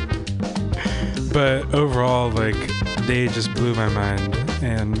 But overall, like, they just blew my mind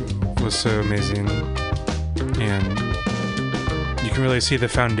and was so amazing. And you can really see the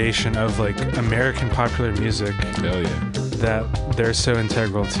foundation of like American popular music. Hell yeah. That they're so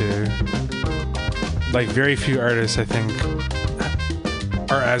integral to. Like, very few artists, I think,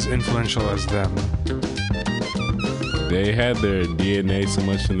 are as influential as them. They had their DNA so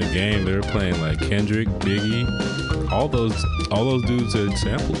much in the game. They were playing like Kendrick, Biggie, all those dudes that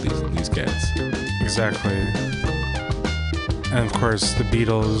sampled these cats. Exactly. And of course, the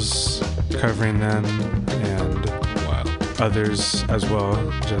Beatles covering them, and others as well.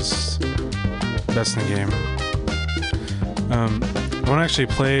 Just best in the game. I want to actually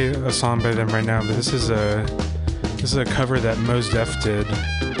play a song by them right now, but this is a cover that Mos Def did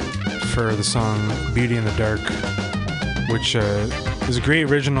for the song "Beauty in the Dark," which is a great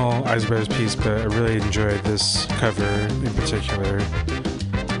original Isley Brothers piece, but I really enjoyed this cover in particular.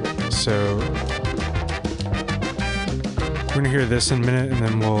 So we're gonna hear this in a minute, and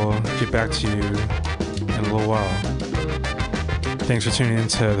then we'll get back to you in a little while. Thanks for tuning in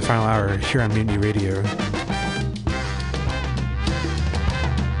to the final hour here on Mutiny Radio.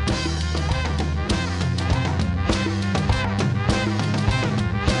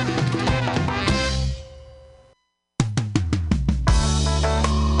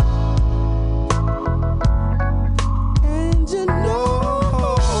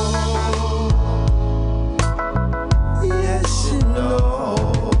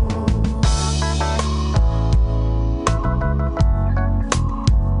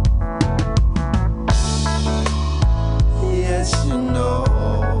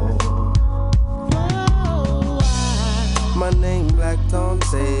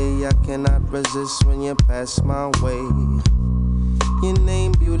 When you pass my way, your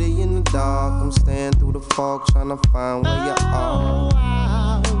name beauty in the dark. I'm staying through the fog trying to find where you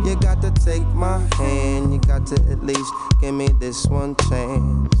are. You got to take my hand, you got to at least give me this one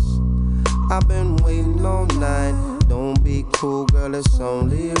chance. I've been waiting all night. Don't be cool, girl, it's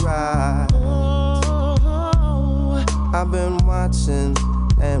only right. I've been watching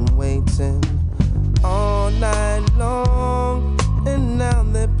and waiting all night long, and now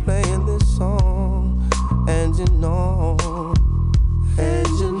they're playing this song. And you know, I've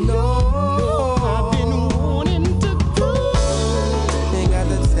been wanting to go. You got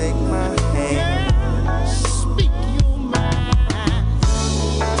to take my hand, speak your mind,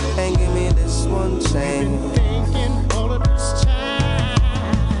 and give me this one chance. Thinking all of this time,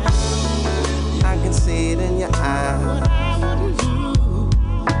 I can see it in your eyes.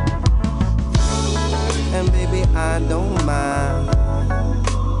 And baby, I don't mind.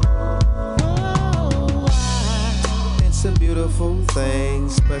 It's a beautiful thing,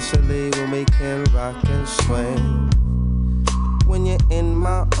 especially when we can rock and swing. When you're in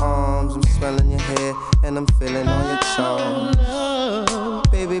my arms, I'm smelling your hair and I'm feeling all your charms.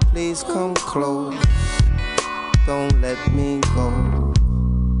 Baby, please come close, don't let me go.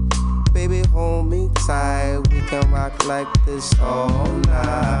 Baby, hold me tight. tight, we can rock like this all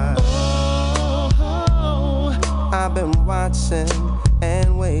night. I've been watching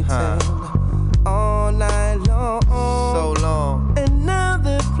and waiting all night long. So long. And now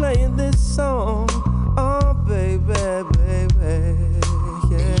they're playing this song. Oh, baby, baby.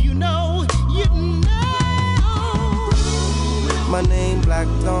 Yeah. You know. My name Black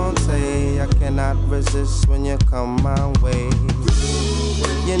Dante. I cannot resist when you come my way.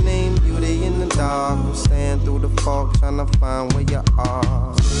 Your name Beauty in the dark. I'm staying through the fog trying to find where you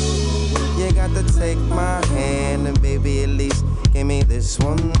are. You got to take my hand and baby at least give me this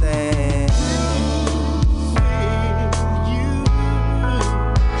one dance.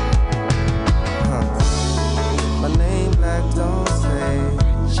 My name Black Dante.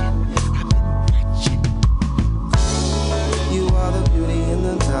 You are the beauty in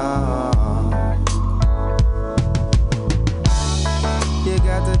the dark. You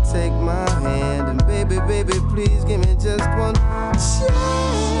got to take my hand and baby, baby, please give me just one chance.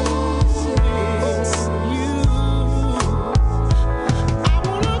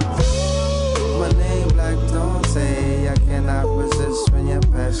 My name Black Dante. I cannot resist when you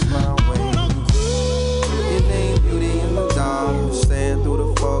pass my way. Your name Beauty in the dark. I'm staying through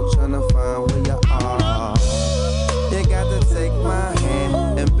the fog trying to find where you are. You got to take my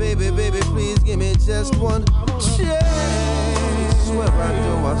hand and baby, baby, please give me just one chance. Swear I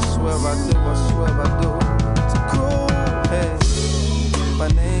do, I swear I do, I swear I do. It's cool, hey. My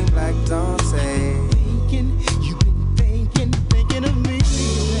name Black Dante. You've been thinking of me.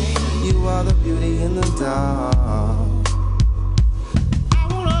 You are the beauty in the dark.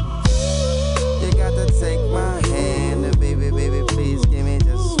 You got to take my hand and baby, baby, please give me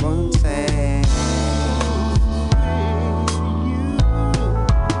just one chance.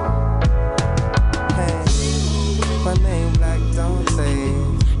 Hey, my name Black Dante.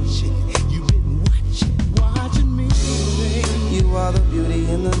 You've been watching me. You are the beauty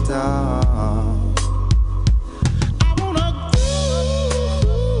in the dark.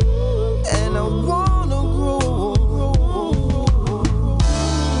 And I wanna grow.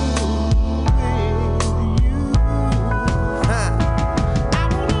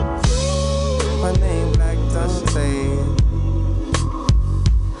 My name Black Dante.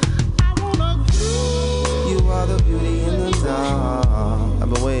 You are the beauty in the dark. I've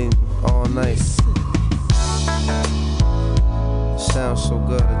been waiting all night. Sounds so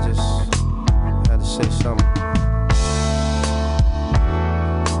good, I just had to say something.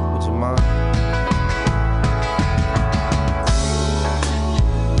 Would you mind?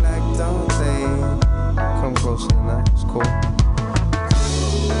 Black Dante. Come closer tonight, it's cool.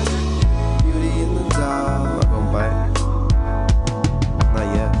 Beauty in the dark. I'm not gonna bite. Not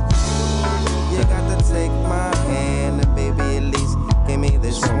yet. You got to take my hand and baby at least give me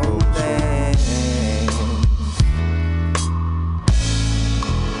this one thing.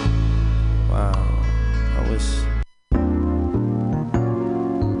 Wow, I wish.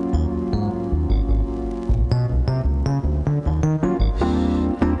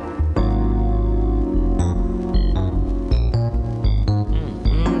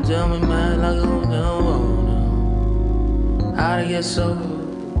 Tell me, man, like I don't wanna. How to get so,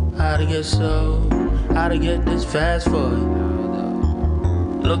 how to get so, how to get this fast for it.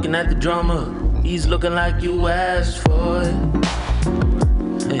 Looking at the drummer, he's looking like you asked for it.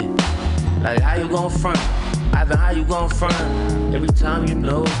 Hey, like how you gon' front? Ivan, how you gon' front? Every time you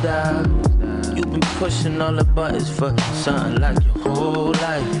nosedive, you've been pushing all the buttons for something like your whole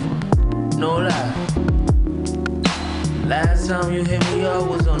life. No lie. Last time you hit me up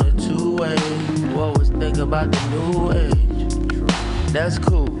was on a two-way. You always think about the new age. That's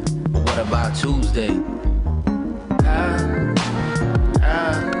cool, but what about Tuesday?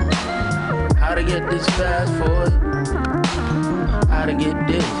 How to get this fast forward? How to get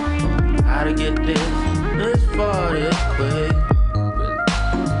this? How to get this far this quick?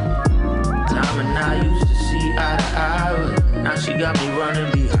 Time and I used to see eye to eye, but now she got me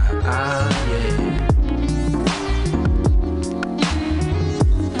running behind, yeah.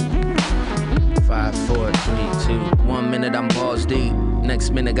 5, 4, 3, 2. 1 minute I'm balls deep,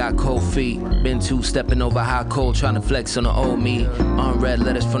 next minute got cold feet. Been two-stepping over hot cold, trying to flex on the old me. Unread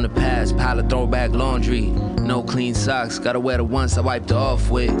letters from the past, pile of throwback laundry. No clean socks, gotta wear the ones I wiped off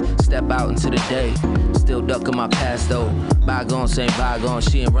with. Step out into the day, still ducking my past though. Bygones ain't bygones,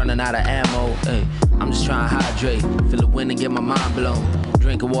 she ain't running out of ammo. Ay, I'm just trying to hydrate, feel the wind and get my mind blown.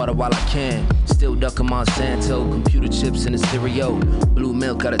 Drinking water while I can, still ducking Monsanto. Computer chips in the stereo, blue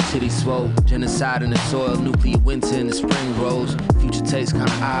milk got a titty swole. Genocide in the soil, nuclear winter in the spring rose. Future tastes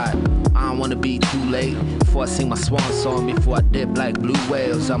kinda odd, I don't wanna be too late. Before I sing my swan song, before I dip like blue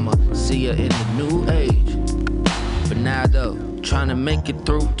whales, I'ma see ya in the new age. But now though, trying to make it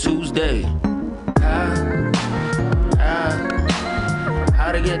through Tuesday.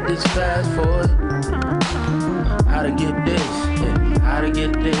 How to get this fast forward? How to get this? Yeah. How to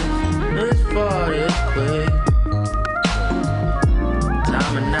get this far this quick?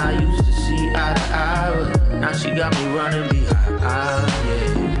 Time and I used to see eye to eye, but now she got me running behind.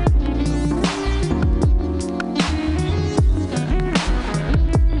 Yeah.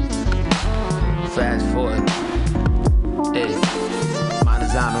 Fast forward. Hey, my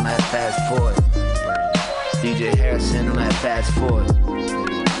design on that fast forward. DJ Harrison on that fast forward.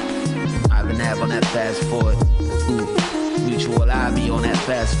 Ivan Ab on that fast forward. Ooh. Mutual IB on that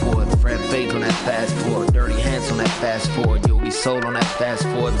fast forward. Fred Fake on that fast forward. Dirty Hands on that fast forward. Yogi Soul on that fast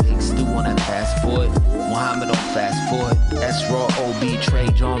forward. Big Stu on that fast forward. Muhammad on fast forward. S Raw OB Trey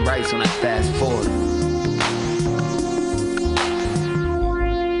John Rice on that fast forward.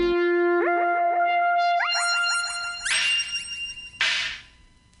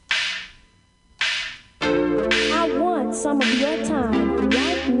 Some of your time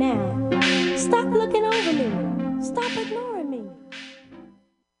right now. Stop looking over me. Stop ignoring me.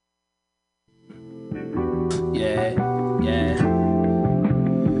 Yeah, yeah.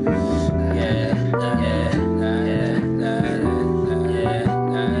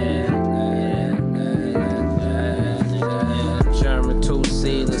 German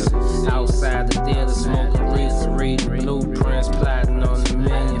two-seaters outside the theater, smoking reefer, reading blueprints, plotting on the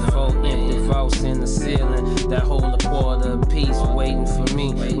million. 4 empty vaults in the ceiling that hold a quarter apiece, waiting for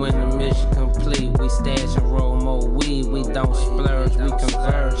me. When the mission complete, we stash and roll more weed. We don't splurge, we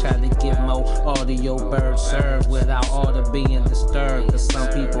converge. How to get more audio birds served without order being disturbed. Cause some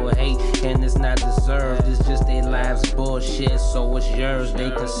people hate and it's not deserved. It's just their lives bullshit, so it's yours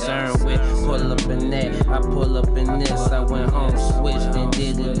they concerned with. Pull up in that, I pull up in this. I went home, switched and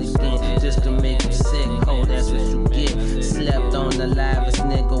did it again just to make them sick. Oh, that's what you get. Slept on the livest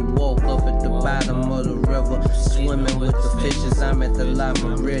nigga, woke up at the bottom of the river, swimming with the fishes. I'm at the La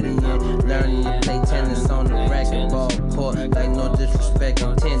Meridian, learning to play tennis on the racquetball court. Like no disrespect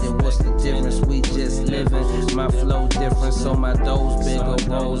intended. What's the difference? We just living. My flow different, so my doors bigger.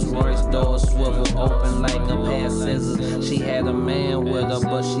 Rolls Royce doors swivel open like a pair of scissors. She had a man with her,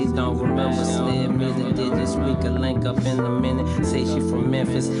 but she don't remember. Slid me the digits. We could link up in a minute. Say she from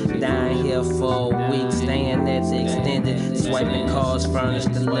Memphis, down here for a week, staying at the extended. Swiping cars,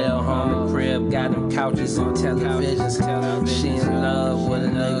 furnished the little homie crib. Got them couches and televisions. She in love with a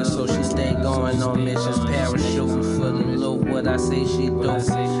nigga, so she stay going on missions. Parachuting for the loot, what I say she do. I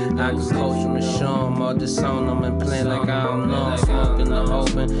can coach him and show him, or disown him and play like I don't know. I'm smoking the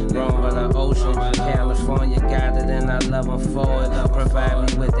open, grown by the ocean. California got it and I love him for it.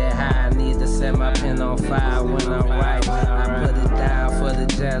 Provide me with that high, I need to set my pen on fire when I write. I put it down for the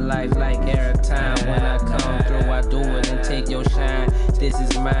jet life like every time. When I come through, I do it and take your shine. This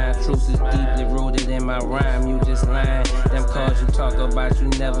is mine, truth is deeply rooted in my rhyme. You just lying. Them cars you talk about, you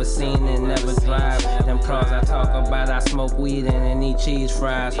never seen and never drive. Them cars I talk about, I smoke weed and eat cheese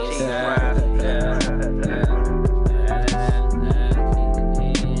fries.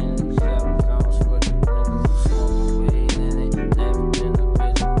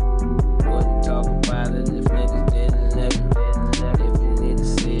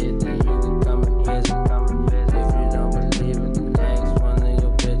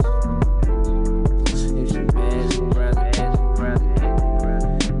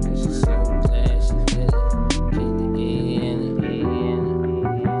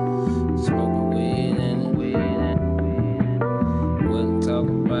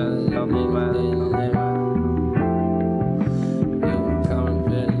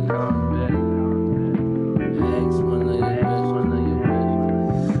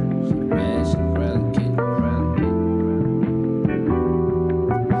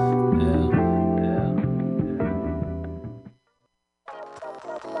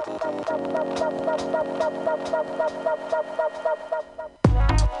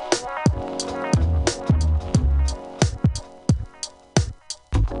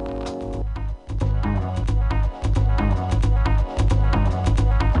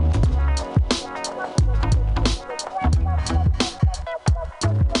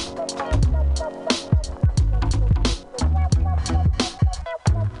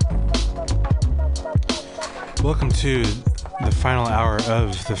 Welcome to the final hour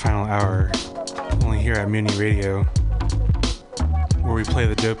of the final hour, only here at MutinyRadio, where we play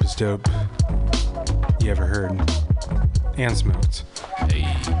the dopest dope you ever heard and smoked. Hey.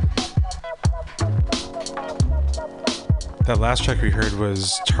 That last track we heard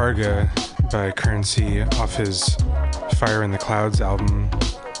was Targa by Currency off his Fire in the Clouds album.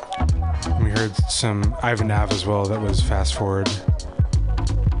 And we heard some Ivan Ave as well, that was Fast Forward.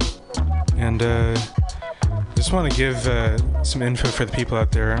 And just want to give some info for the people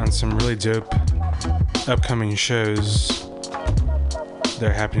out there on some really dope upcoming shows that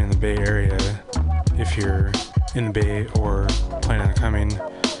are happening in the Bay Area, if you're in the Bay or planning on coming.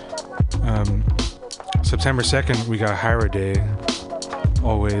 September 2nd, we got Hyra Day,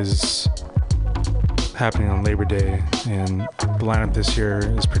 always happening on Labor Day, and the lineup this year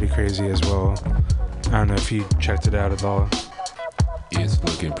is pretty crazy as well. I don't know if you checked it out at all. It's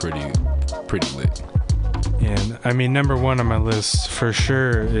looking pretty lit. And I mean, number one on my list for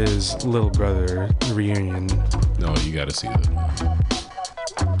sure is Little Brother Reunion. No, you gotta see that, man.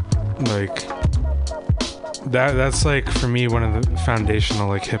 Like, that's like for me one of the foundational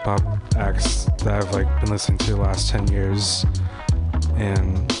like hip hop acts that I've like been listening to the last 10 years,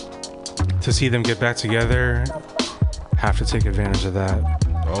 and to see them get back together, have to take advantage of that.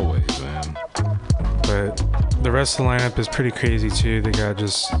 Always, man. But the rest of the lineup is pretty crazy too. They got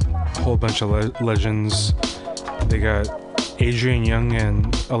just a whole bunch of legends. They got Adrian Young and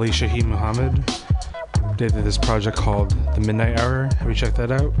Ali Shaheed Muhammad. They did this project called The Midnight Hour. Have you checked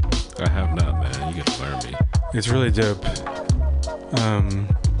that out? I have not, man. You gotta learn me. It's really dope.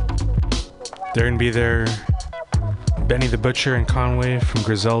 They're gonna be there. Benny the Butcher and Conway from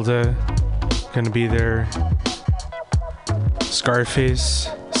Griselda gonna be there. Scarface,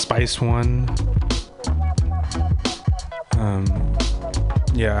 Spice One.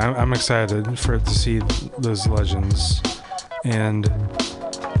 Yeah, I'm excited to see those legends. And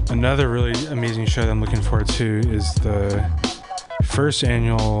another really amazing show that I'm looking forward to is the first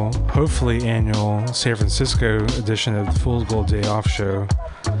annual, hopefully annual, San Francisco edition of the Fool's Gold Day Off show.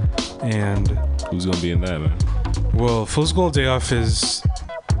 And who's gonna be in that, man? Well, Fool's Gold Day Off is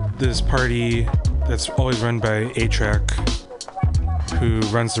this party that's always run by A-Track, who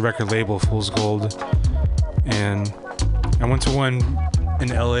runs the record label Fool's Gold. And I went to one in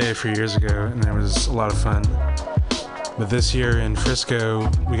LA a few years ago, and it was a lot of fun. But this year in Frisco,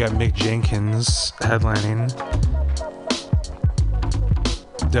 we got Mick Jenkins headlining.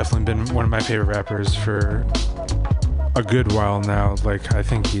 Definitely been one of my favorite rappers for a good while now. Like, I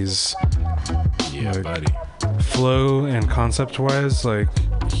think he's, like, buddy. Flow and concept wise, like,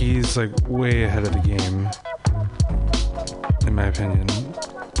 he's like way ahead of the game, in my opinion.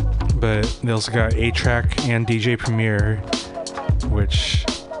 But they also got A-Track and DJ Premier, which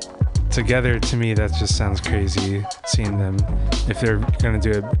together, to me, that just sounds crazy, seeing them, if they're gonna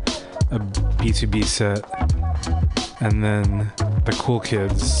do a B2B set. And then the Cool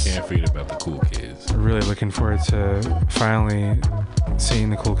Kids. Can't forget about the Cool Kids. Really looking forward to finally seeing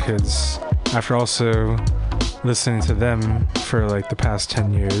the Cool Kids after also listening to them for like the past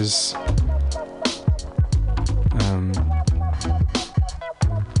 10 years.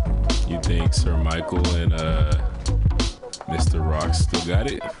 You think Sir Michael and Mr. Rocks still got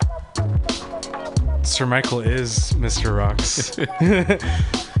it? Sir Michael is Mr. Rocks.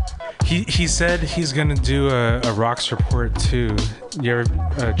 He said he's gonna do a Rocks Report too. You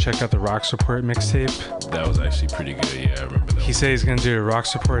ever check out the Rocks Report mixtape? That was actually pretty good. Yeah, I remember that. He said he's gonna do a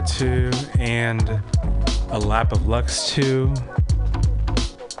Rocks Report 2 and a Lap of Lux 2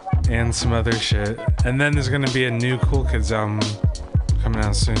 and some other shit. And then there's gonna be a new Cool Kids album coming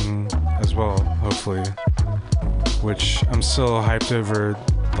out soon as well, hopefully. Which I'm still hyped over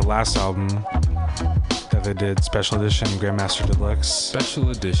the last album that they did, Special Edition Grandmaster Deluxe. Special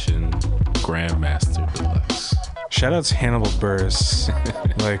Edition Grandmaster Deluxe. Shout out to Hannibal Buress,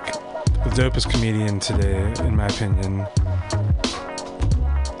 like the dopest comedian today, in my opinion.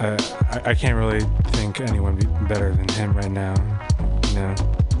 I can't really think anyone better than him right now. You know,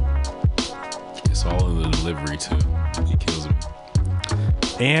 it's all in the delivery too. He kills me.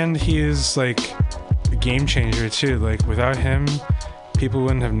 And he is like a game changer too. Like, without him, people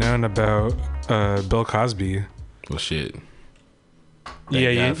wouldn't have known about Bill Cosby. Well, shit. Yeah,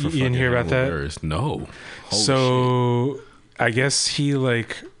 you didn't hear about that? Burris. No. Holy so shit. I guess he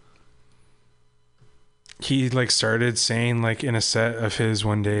started saying, like, in a set of his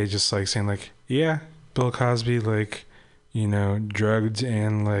one day, just like saying, like, yeah, Bill Cosby, like, you know, drugged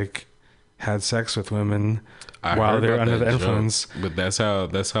and like had sex with women while they're under the influence. But that's how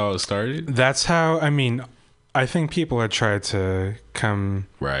it started. That's how. I mean, I think people had tried to come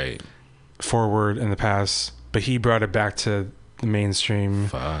forward in the past, but he brought it back to the mainstream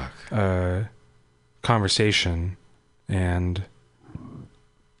conversation and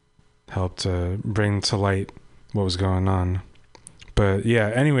helped bring to light what was going on. But yeah,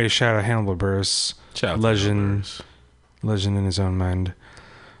 anyway, shout out Hannibal Buress, legend, legend in his own mind.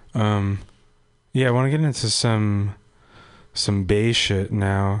 Yeah, I want to get into some bass shit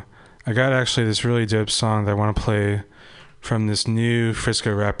now. I got actually this really dope song that I want to play from this new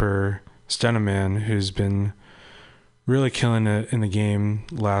Frisco rapper, Stenaman, who's been really killing it in the game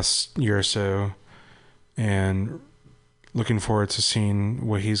last year or so, and looking forward to seeing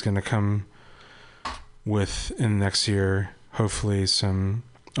what he's going to come with in next year. Hopefully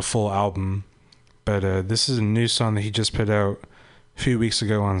a full album. But this is a new song that he just put out a few weeks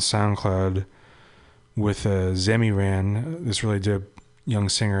ago on SoundCloud with Zemiran, this really dope young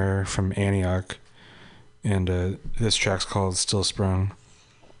singer from Antioch. And this track's called Still Sprung.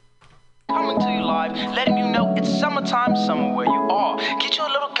 Coming to you live, letting you know it's summertime somewhere where you are. Get you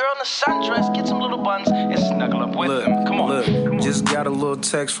a little girl in a sundress, get some little buns, and snuggle up with them. Come on. Just got a little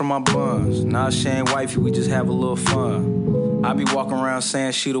text from my buns. Nah, she ain't wifey, we just have a little fun. I be walking around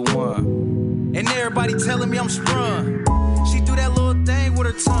saying she the one. And everybody telling me I'm sprung. She do that little thing with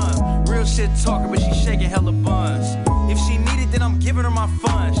her tongue. Real shit talking, but she shaking hella buns. If she need it, then I'm giving her my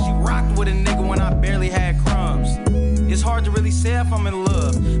fun. She rocked with a nigga when I barely had crumbs. It's hard to really say if I'm in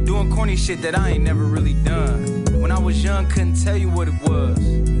love, doing corny shit that I ain't never really done. When I was young, couldn't tell you what it was.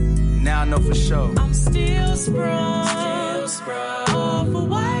 Now I know for sure. I'm still sprung off a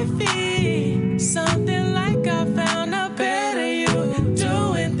wifey. Something like I found a better you,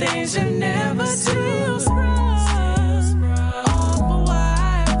 doing things you never do.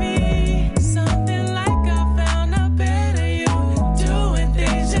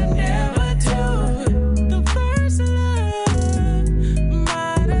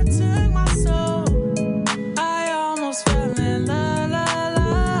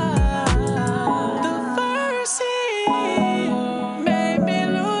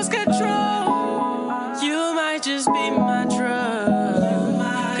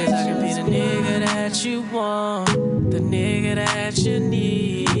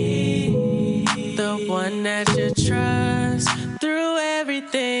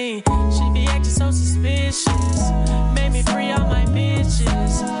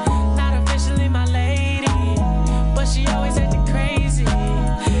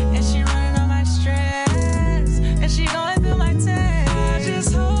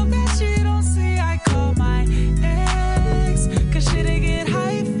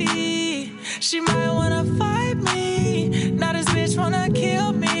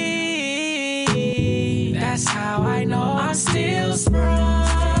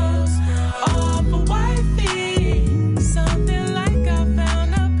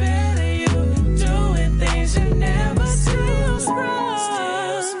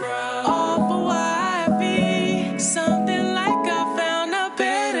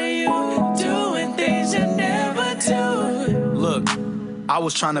 I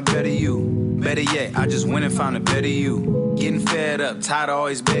was trying to better you. Better yet, I just went and found a better you. Getting fed up, tired of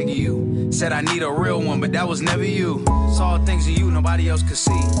always begging you. Said I need a real one, but that was never you. Saw things in you nobody else could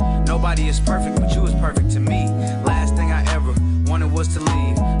see. Nobody is perfect, but you was perfect to me. Last thing I ever wanted was to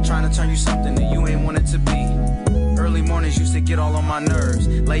leave. Trying to turn you something that you ain't wanted to be. Early mornings used to get all on my nerves.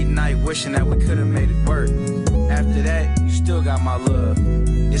 Late night wishing that we could've made it work. After that, you still got my love.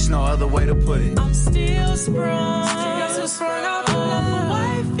 It's no other way to put it. I'm still sprung. Still sprung off a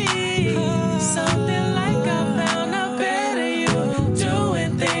wifey. Something like I found a better you.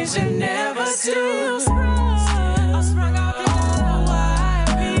 Doing things you never do. I'm sprung off a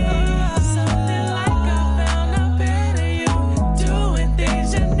wifey. Something like I found a better you. Doing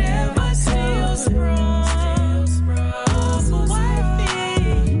things you never do. Sprung off a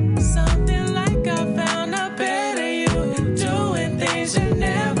wifey. Something like I found a better you. Doing things you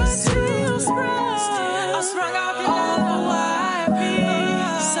never do. I'm sprung off a wifey.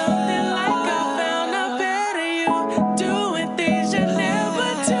 Something like I found a better you. Doing things you never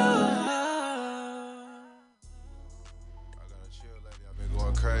do.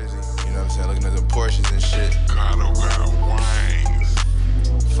 Going crazy, you know what I'm saying? Looking at the Porsches and shit. Got wings.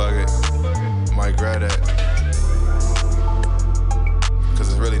 Fuck it, might grab that. Cause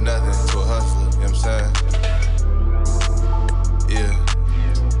it's really nothing to a hustler, you know what I'm saying? Yeah,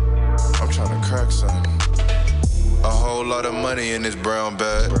 I'm trying to crack something. A whole lot of money in this brown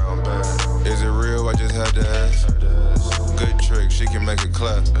bag. Is it real? I just had to ask. Good trick, she can make it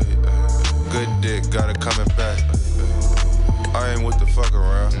clap. Good dick, got it coming back. I ain't with the fuck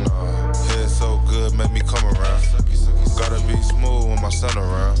around. Head so good, make me come around. Gotta be smooth when my son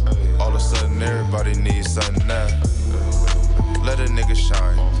around. All of a sudden, everybody needs something now. Let a nigga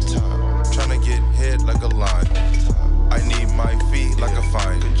shine. Tryna get hit like a line. I need my feet like a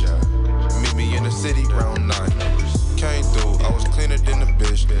fine. Meet me in the city, round 9. Came through, I was cleaner than the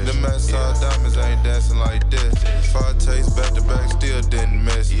bitch. The mess diamonds ain't dancing like this. If I tell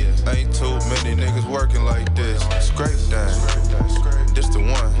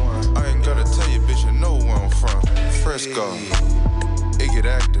Frisco. It get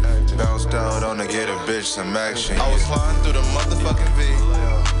active. Bounced out on to get a bitch some action. I was flying through the motherfucking V.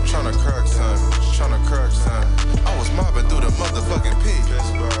 Tryna crack son. I was mobbing through the motherfucking P.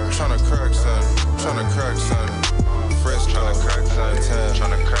 Tryna crack son. Frisco.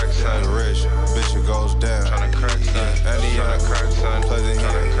 Tryna crack son. Rich. Bitch, it goes down. Tryna crack son. Tryna crack son. Pleasant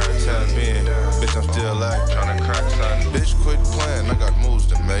here. Tap in. Bitch, I'm still acting. Tryna crack son. Bitch, quit playing. I got moves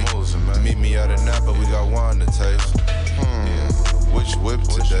to make. Meet me out of Napa. We got wine to taste. Which whip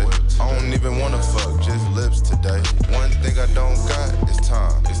today? I don't even wanna fuck, just lips today. One thing I don't got is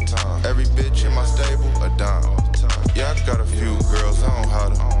time. Every bitch in my stable, a dime. Yeah, I got a few girls, I don't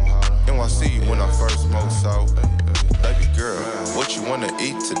holler. NYC when I first smoked out. Baby girl, what you wanna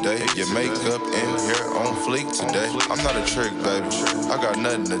eat today? Your makeup and hair on fleek today. I'm not a trick, baby. I got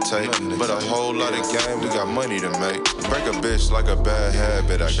nothing to take, but a whole lot of game. We got money to make. Break a bitch like a bad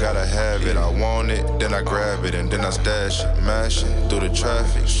habit. I gotta have it. I want it, then I grab it, and then I stash it. Mashing through the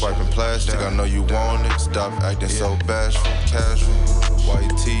traffic, swiping plastic. I know you want it. Stop acting so bashful, casual.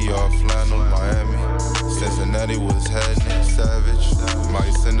 White tee or flannel, Miami. Cincinnati was heading savage.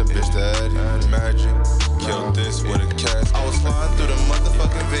 Might send a bitch to Eddie. Magic. Killed this with a cast. I was flying through the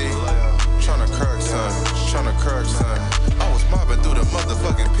motherfucking V. Tryna crack son. I was mobbing through the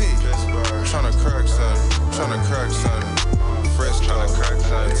motherfucking P. Tryna crack son. Fresh tryna crack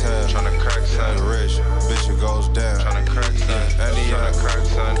son. Tryna crack son. Rich. Bitch, it goes down. Tryna crack son. Tryna crack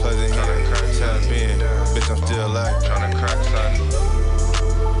son. Pleasant here. Tap in. Bitch, I'm still acting. Tryna crack son.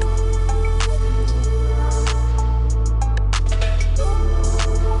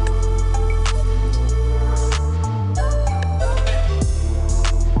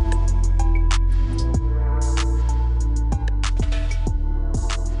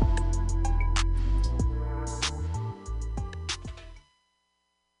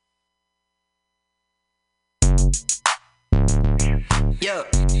 Yeah,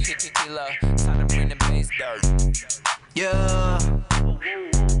 time to bring the bass down. Yeah,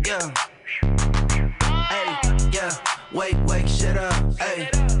 hey, yeah, wake shit up, hey.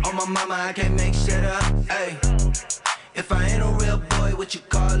 On my mama, I can't make shit up, hey. If I ain't a real boy, what you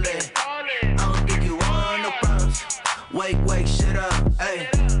call it? I don't think you want no problems. Wake shit up, hey.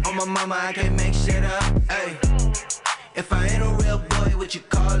 On my mama, I can't make shit up, hey. If I ain't a real boy, what you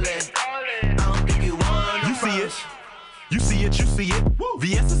call it? I don't think you want no problems. You see it. Woo.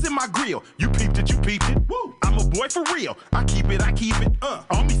 VS is in my grill. You peeped it. Woo. I'm a boy for real. I keep it.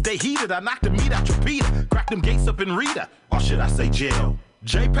 On me stay heated. I knock the meat out your Peter. Crack them gates up in Rita. Or should I say jail?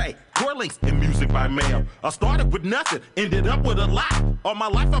 JPay, core links, and music by mail. I started with nothing, ended up with a lot. All my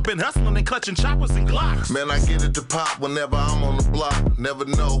life I've been hustling and clutching choppers and Glocks. Man, I get it to pop whenever I'm on the block. Never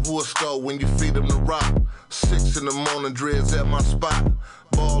know who'll score when you feed them the rock. 6 in the morning, dreads at my spot.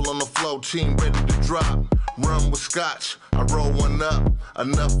 Ball on the floor, team ready to drop. Rum with scotch, I roll one up.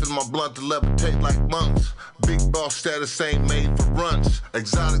 Enough in my blunt to levitate like monks. Big boss status ain't made for runts.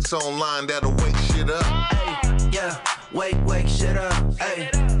 Exotics online that'll wake shit up. Hey, yeah, wake shit up. Hey,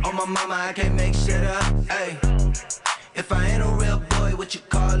 on my mama, I can't make shit up. Hey, if I ain't a real boy, what you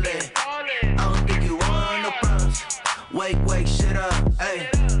call it? I don't think you want no problems. Wake shit up. Hey,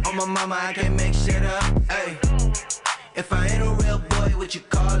 on my mama, I can't make shit up. Hey, if I ain't a real boy, what you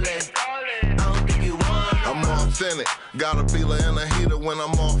call it? I don't think you want no I'm authentic. Got a feeler and a heater when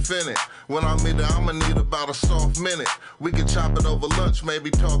I'm off in it. When I meet her, I'ma need about a soft minute. We can chop it over lunch, maybe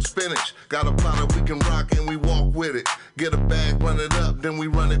talk spinach. Got a platter we can rock and we walk with it. Get a bag, run it up, then we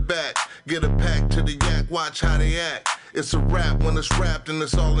run it back. Get a pack to the yak, watch how they act. It's a rap when it's wrapped and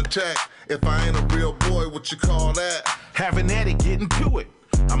it's all intact. If I ain't a real boy, what you call that? Having at it, getting to it.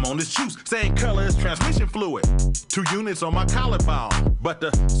 I'm on this juice, same color as transmission fluid. 2 units on my collarbone, but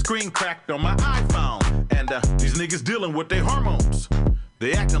the screen cracked on my iPhone. And these niggas dealing with their hormones.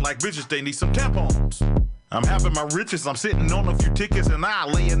 They acting like bitches, they need some tampons. I'm having my riches, I'm sitting on a few tickets, and I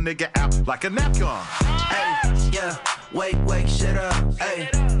lay a nigga out like a napkin. Hey, yeah, wake shit up. Hey,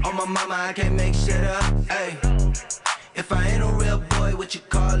 on my mama, I can't make shit up. Hey, if I ain't a real boy, what you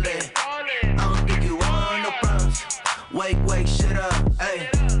call it? I don't think you want no problems. Wake shit up. Hey,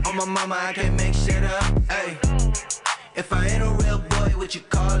 on my mama, I can't make shit up. Hey, if I ain't a real boy, what you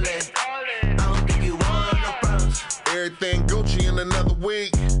call it? I don't think you want no problems. Everything Gucci in another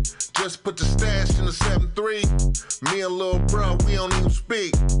week. Just put the stash in the 7-3. Me and lil' bro, we don't even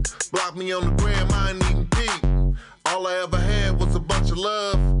speak. Block me on the gram, I ain't even deep. All I ever had was a bunch of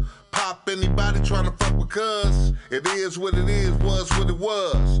love. Pop stop anybody trying to fuck with cuz. It is what it is, was what it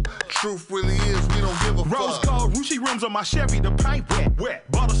was. Truth really is, we don't give a fuck. Rose gold, Rucci rims on my Chevy, the paint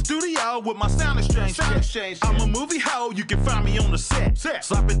wet. Bought a studio with my sound exchange. I'm a movie hoe, you can find me on the set.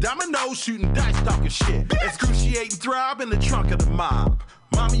 Slapping dominoes, shooting dice, talking shit. Excruciating throb in the trunk of the mob.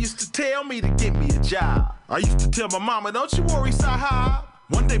 Mama used to tell me to get me a job. I used to tell my mama, don't you worry, Sahab.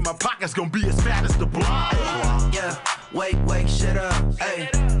 One day my pocket's gonna be as fat as the block. Yeah, wake, shut up,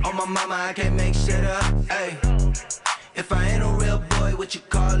 ayy. On my mama, I can't make shit up, ayy. If I ain't a real boy, what you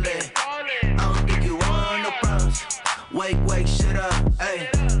call it? I don't think you want no problems. Wake, shut up,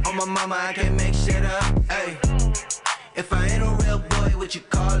 ayy. On my mama, I can't make shit up, ayy. If I ain't a real boy, what you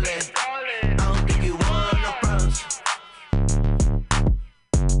call it? I don't think you want no problems.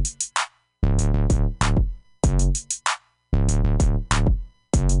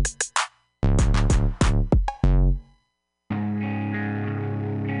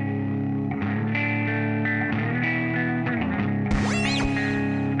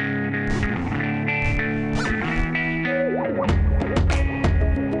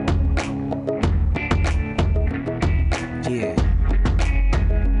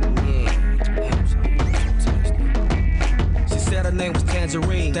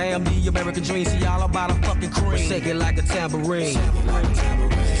 Damn, the American dream, see all about a fucking cream. Shake it like a tambourine. Shake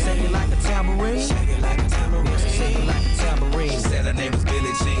it like a tambourine. Shake it like a tambourine. Shake it like a tambourine. She said her name was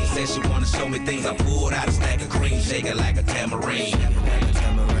Billie Jean. Said she wanna show me things. I pulled out a stack of cream. Shake it like a tambourine. Shake it like a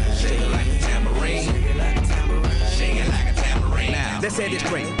tambourine. Shake it like a tambourine. Shake it like a tambourine. Shake it like a tambourine. Now, they said it's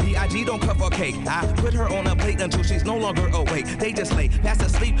great. B.I.G. don't cover cake. I put her on a plate until she's no longer awake. They just lay fast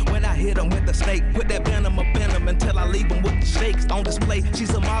asleep when I hit them with the snake. Put that venom until I leave them with the shakes on display.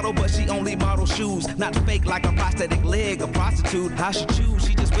 She's a model, but she only models shoes. Not fake like a prosthetic leg, a prostitute. How she choose?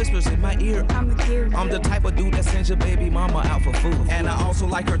 She just whispers in my ear. I'm the type of dude that sends your baby mama out for food. And I also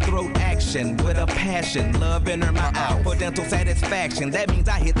like her throat action with a passion. Love in her mouth out for dental satisfaction. That means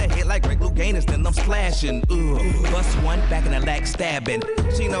I hit the hit like Greg Louganis, then I'm splashing. Bust one back in the leg stabbing.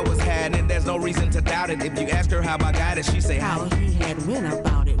 She know what's happening, there's no reason to doubt it. If you ask her how I got it, she say how he had went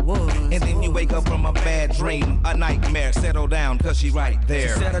about it was. And then you wake up from a bad dream, a nightmare. Settle down, cause she right there.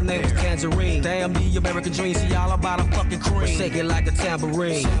 She said her name was Tangerine. Damn, the American dream, see all about a fucking cream. Shake it like a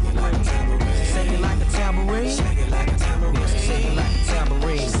tambourine. Shake it like a tambourine. Shake it like a tambourine. Shake it like a tambourine. Shake it like a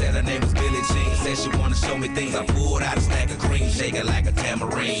tambourine. She said her name was Billie Jean. Said she wanna show me things. I pulled out a stack of cream. Shake it like a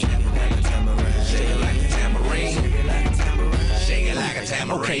tambourine. Shake it like a tambourine. Shake it like a tambourine. Shake it like a tambourine. Shake it like a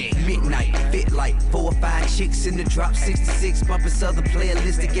tambourine. Okay, midnight, fit like 4 or 5 chicks in the drop 66, bumping Southern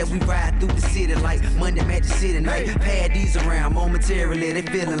playalistic. Yeah, we ride through the city like Monday Magic City night. Pad these around momentarily, they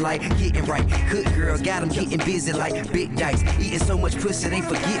feeling like getting right. Good girl, got them getting busy like big dice. Eating so much pussy, they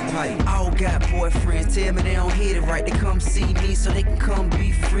forget pipe. All got boyfriends, tell me they don't hit it right. They come see me so they can come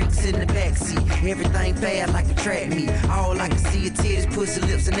be freaks in the backseat. Everything bad like a track meet. All I can see is titties, pussy,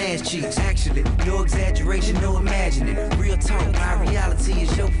 lips, and ass cheeks. Actually, no exaggeration, no imagining. Real talk, my reality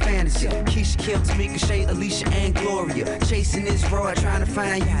is your fantasy. Keisha, Kim, Tamika, Shay, Alicia, and Gloria. Chasing this road, trying to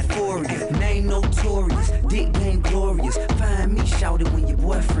find euphoria. Name notorious, dick game glorious. Find me, shout it when your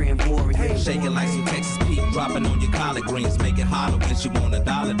boyfriend warrior. Shake it like some Texas Pete, dropping on your collard greens. Make it holler when she want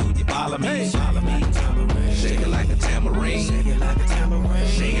 $1. Do you follow me? Follow me. Shake it like a tambourine. Shake it like a tambourine.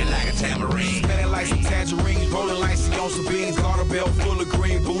 Shake it like a tambourine. Spinning like some tangerines, rolling like she on some beans. Garter belt full of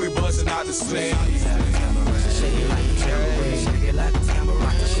green, booty busting out the seam. Shake it like a tambourine. Shake it like a tambourine.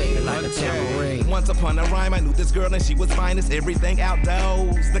 Shake it like a tambourine. Once upon a rhyme, I knew this girl and she was fine as everything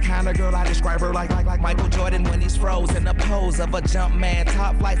outdoors. The kind of girl I describe her like Michael Jordan when he's froze in the pose of a jump man.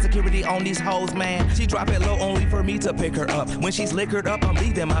 Top flight security on these hoes, man. She drop it low only for me to pick her up. When she's liquored up, I'm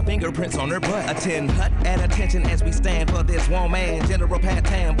leaving my fingerprints on her butt. A 10 hut at attention as we stand for this woman. General Pat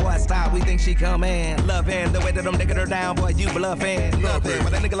Tam, boy style, we think she come in. Loving the way that I'm nicking her down, boy you bluffing. Love it,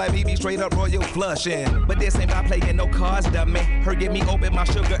 but a nigga like me be straight up royal flushing. But this ain't by playing no cards, dummy. Her give me open my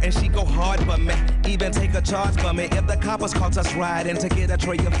sugar and she go hard for me. Even take a charge for me if the coppers caught us riding to get a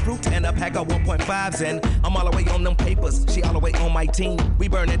tray of fruit and a pack of 1.5s in. I'm all the way on them papers, she all the way on my team. We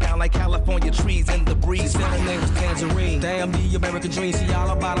burn it down like California trees in the breeze. She said her name was Tangerine. Damn, the American dream, see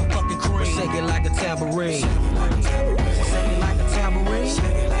all about a fucking cream. Shake it like a tambourine. Shake it like a tambourine. Shake it like a tambourine.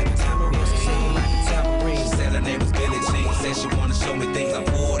 Shake it like a tambourine. She said her name was Billie Jean. Said she wanna show me things. I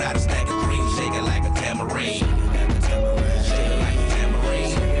pulled out a stack of cream. Shake it like a tambourine. Shake it like a tambourine. Shake it like a tambourine.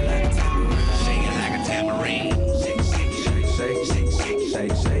 Shake it like a tambourine. Shake it like a tambourine. Shake, shake, shake, shake,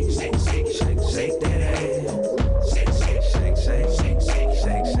 shake, shake, shake, shake, shake, shake, shake that ass. Shake, shake, shake, shake, shake, shake,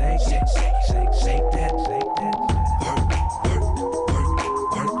 shake, shake, shake, shake, shake that, shake that. Work, work, work,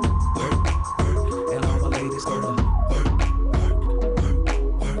 work, work, work, and all the ladies go to work, work, work,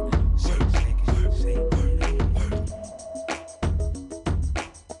 work.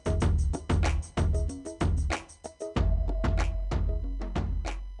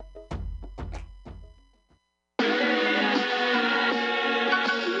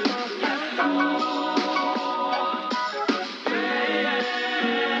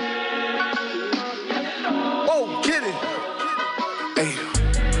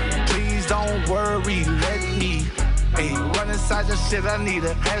 don't worry, let me. Hey, run inside your shit, I need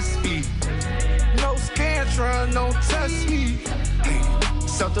an SB. No scantron, don't test me. Hey,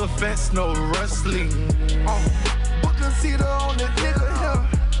 self-defense, no wrestling. Book a seater on the nigga here.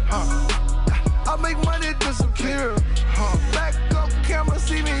 I make money disappear. Back up, camera,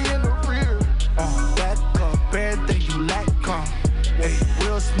 see me in the rear. Back up, everything you lack, Hey,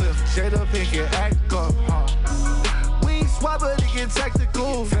 Will Smith, Jada Pinkett, act up, We ain't swap, but it get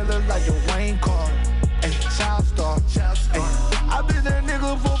tactical. Feeling like a Wayne card. Hey, child star. Hey, I been that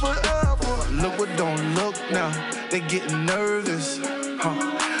nigga for forever. Look what don't look now. They getting nervous.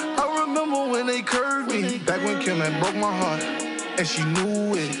 I remember when they curved me. Back when Kim had broke my heart. And she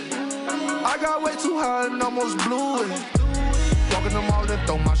knew it. I got way too high and almost blew it. Walking the mall and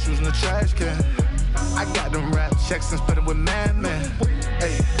throw my shoes in the trash can. I got them rap checks and spent it with man.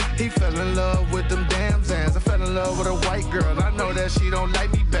 Hey, he fell in love with them damn Zans. I fell in love with a white girl. I know that she don't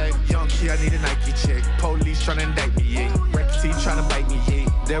like me back. Young kid, I need a Nike check. Police tryna indict me, yeah. Record team tryna bite me, yeah.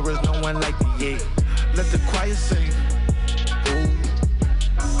 There is no one like me, yeah. Let the choir sing. Ooh,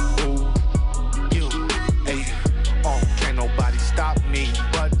 ooh, you, hey. Can't nobody stop me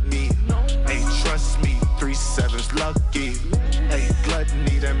but me. Hey, trust me, 3-7's lucky. Hey,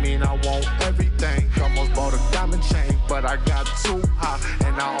 gluttony, that mean I want everything. Almost bought a diamond chain, but I got too high.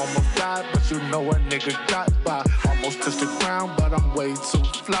 And I almost died, but you know a nigga got by. Almost touched the ground, but I'm way too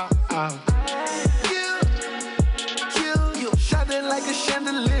fly. You shining like a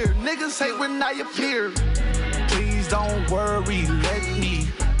chandelier. Niggas hate when I appear. Please don't worry, let me.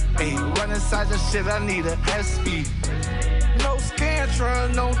 Hey, run inside your shit, I need an SB. No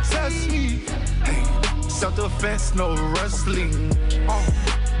scantron, don't test me. Hey, self-defense, no wrestling.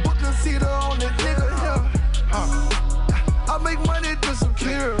 Book a seater on the nigga here. I make money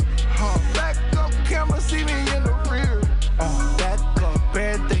disappear. Back up, camera, see me in the rear. Back up,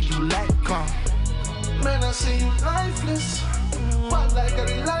 everything you lack, Man, I see you lifeless. Why like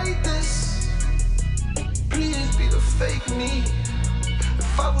I like this? Please be the fake me.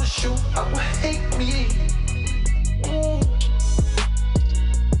 If I was you, I would hate me.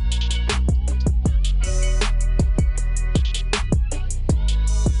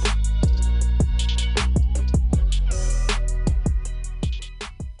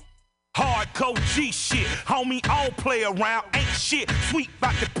 Hardcore G shit, homie, I don't play around, ain't shit, sweet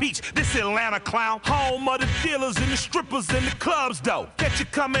like the peach, this Atlanta clown. Home of the dealers and the strippers and the clubs though. Catch you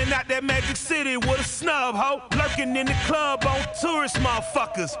coming out that Magic City with a snub hoe. Lurking in the club on tourist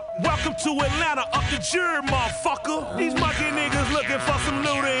motherfuckers. Welcome to Atlanta, up the jury motherfucker. These monkey niggas looking for some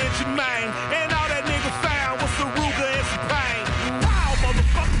Luda and Jermaine. And all that nigga found was some Ruger and some pain. Pow,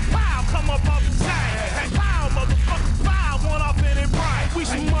 motherfucker, pow, come up off the chain. Pow, motherfucker, pow, one off in it brain. We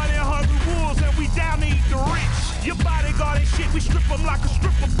some money hungry wolves and we down to eat the rich. Your bodyguard and shit, we strip them like a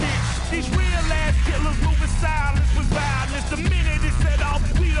stripper bitch. These real ass killers moving silence with violence. The minute it's set off,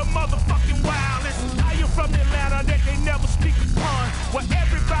 we the motherfucking wildest. How you from Atlanta that they never speak upon? Where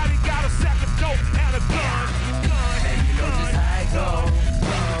everybody got a sack of dope and a gun. And you know just how it go.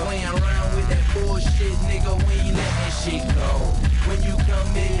 When you around with that bullshit, nigga, when you let that shit go. When you come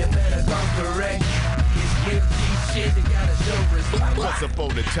in, you better go correct. It's real G shit, you gotta show respect. Once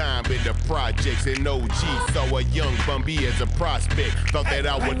upon a time in the projects in OG, saw a young Bumby as a prospect. Thought that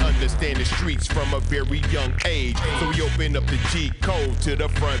I would understand the streets from a very young age. So we opened up the G code to the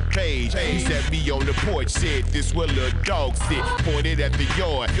front page. He sat me on the porch, said this where little dog sit. Pointed at the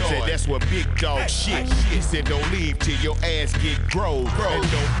yard, said that's where big dog shit. He said don't leave till your ass get growed.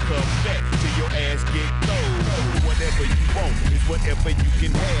 And don't come back till your ass get cold. Whatever you want is whatever you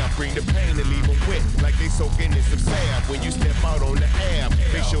can have. Bring the pain and leave them wet like they soaking in some salve. When you step out on the app,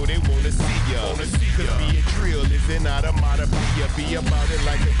 make sure they wanna see ya. Cause being drill is an automatopoeia. Be about it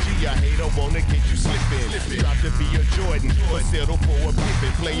like a G. I hate or wanna get you slipping. Drop to be a Jordan, but settle for a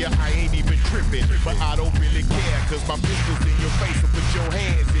Pippin. Player, I ain't even tripping, but I don't really care. Cause my pistol's in your face, so put your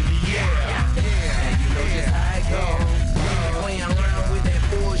hands in the air. And you know just how it go. When you around with that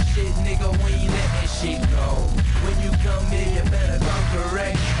bullshit, nigga, when you let that shit go. When you come in, you better come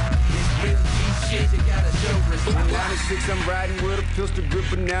correct. It's real G shit, you gotta show respect. 96, I'm riding with a pistol grip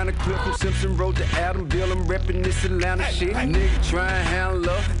banana clip from Simpson Road to Adamville. I'm reppin' this Atlanta shit. Nigga try and handle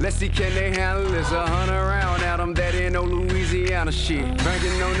up. Let's see can they handle this. 100 round at them, that ain't no Louisiana shit.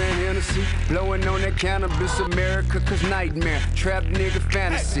 Drinking on that Hennessy, blowing on that cannabis. America, cause nightmare, trap nigga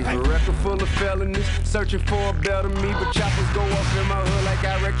fantasy. A record full of felonies, searching for a better me. But choppers go off in my hood like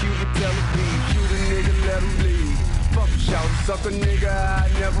I wreck you with Tel Aviv. Shoot a nigga, let him bleed. Fuck a shout, suck a nigga, I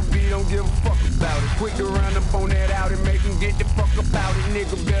never be, don't give a fuck about it. Quick to run up on that out and make him get the fuck about it.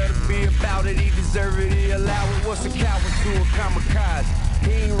 Nigga better be about it, he deserve it, he allow it. What's a coward to a kamikaze?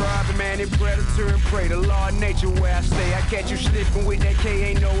 He ain't robbing, man, it predator and prey. The law of nature where I stay. I catch you slipping with that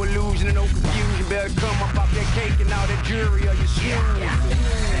K, ain't no illusion and no confusion. Better come up off that cake and all that jewelry or your shoes.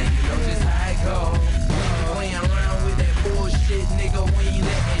 And you know just how it go. Playing around with that bullshit, nigga, we ain't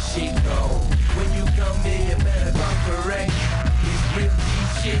letting shit go. When you come in, you better come correct. It's real G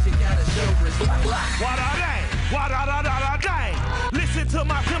shit, you gotta show respect. What are they? What are they? Listen to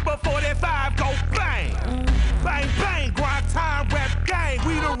my timber 45 go bang. Bang, bang, grind time, rap gang.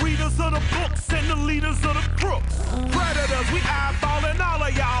 We the readers of the books and the leaders of the crooks. Predators, we eyeballing all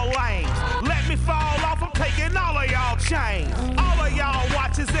of y'all lanes. Let me fall off, I'm taking all of y'all chains. All of y'all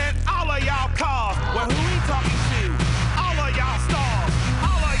watches and all of y'all cars. Well, who we talking to? All of y'all stars.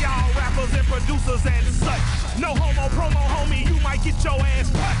 All of y'all rappers and producers and such. No homo promo, homie, you might get your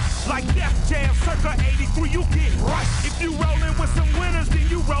ass touched. Like Def Jam, circa 83, you get rushed. If you rollin' with some winners, then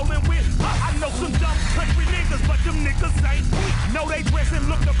you rollin' with us. I know some dumb country niggas, but them niggas ain't weak. Know they dress and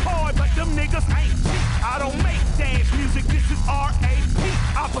look the part, but them niggas ain't cheap. I don't make dance music, this is R.A.P.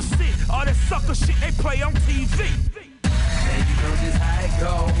 Opposite all that sucker shit they play on TV. And you know just how it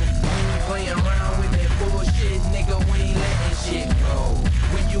go. We ain't playing around with that bullshit, nigga, we ain't letting shit go.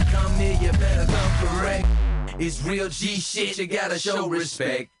 When you come here, you better come correct. It's real G shit, you gotta show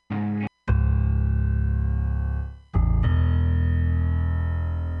respect.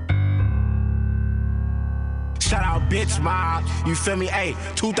 Shout out bitch mob, you feel me? Hey,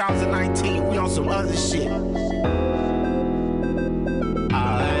 2019, we on some other shit.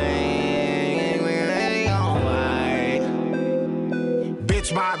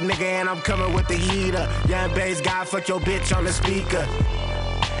 Bitch mob nigga, and I'm coming with the heater. Young bass guy, fuck your bitch on the speaker.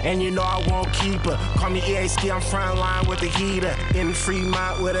 And you know I won't keep her. Call me EA Ski, I'm front line with the heater. In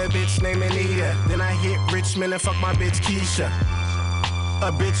Fremont with a bitch named Anita. Then I hit Richmond and fuck my bitch Keisha.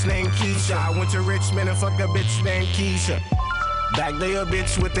 A bitch named Keisha. I went to Richmond and fucked a bitch named Keisha. Back there a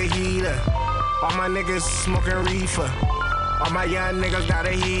bitch with the heater. All my niggas smoking reefer. All my young niggas got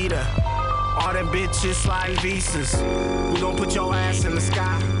a heater. All them bitches sliding visas. We gon' put your ass in the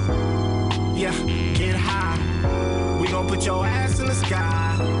sky. Yeah, get high. We gon' put your ass in the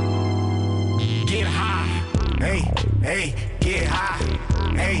sky. Get high. Hey, hey, get high.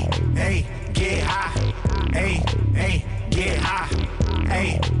 Hey, hey, get high. Hey, hey, get high.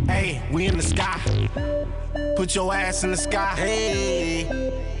 Hey, hey, we in the sky. Put your ass in the sky. Hey,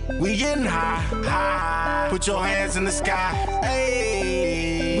 we getting high, high. Put your hands in the sky.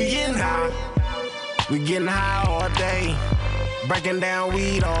 Hey, we getting high. We getting high all day. Breaking down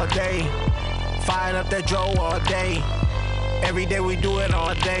weed all day. Firing up that dro all day. Every day we do it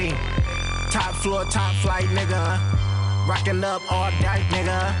all day. Top floor, top flight, nigga. Rocking up all night,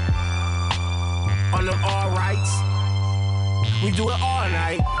 nigga. On them all rights. We do it all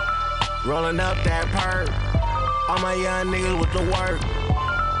night. Rolling up that perk. All my young niggas with the work.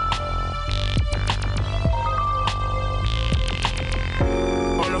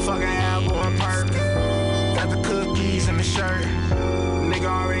 On the fucking album perk. Got the cookies and the shirt. Nigga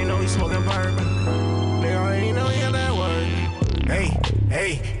already know he smoking perk. Nigga already know he got that work. Hey,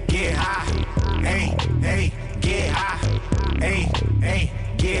 hey, get high. Hey, hey, get high. Hey, hey,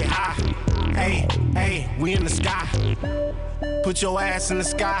 get high. Hey, hey, we in the sky. Put your ass in the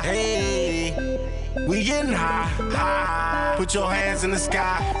sky. Hey, we getting high, high. Put your hands in the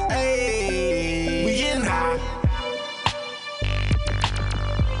sky. Hey, we getting high.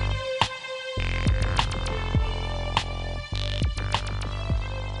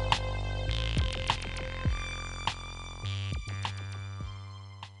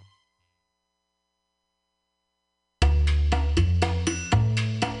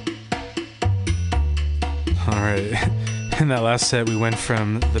 In that last set, we went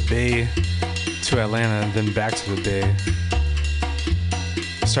from the Bay to Atlanta, then back to the Bay.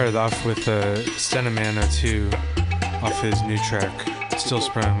 Started off with Stenaman 02 off his new track, Still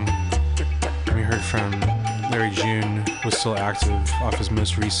Sprung. And we heard from Larry June, was still active off his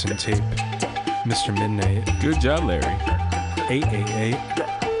most recent tape, Mr. Midnight. Good job, Larry. 888.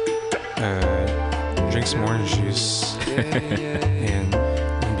 Drink some orange juice and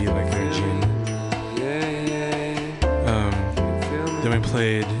be like Larry June. Then we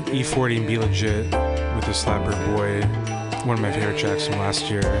played E40 and Be Legit with the Slapper Boy, one of my favorite tracks from last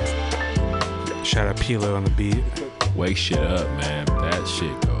year. Shout out Pilo on the beat. Wake shit up, man. That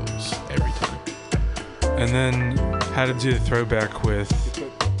shit goes every time. And then had to do the throwback with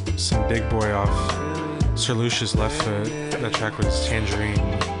some Big Boy off Sir Lucia's Left Foot. That track was Tangerine.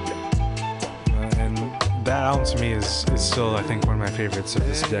 And that album to me is still, I think, one of my favorites of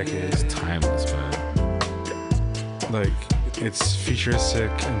this decade. It's timeless, man. Like, it's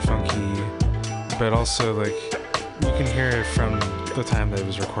futuristic and funky, but also like you can hear it from the time that it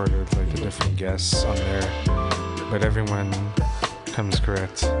was recorded, like the different guests on there, but everyone comes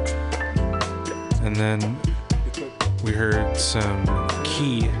correct. And then we heard some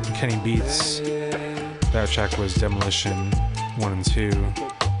Kenny Beats. That track was Demolition 1 and 2.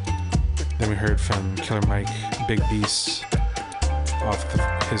 Then we heard from Killer Mike, Big Beast, off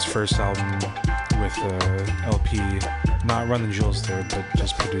his first album with LP, not Run the Jewels there, but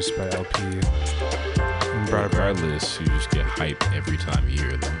just produced by LP. And regardless, you just get hype every time you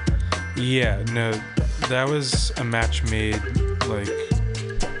hear them. Yeah, no, that was a match made like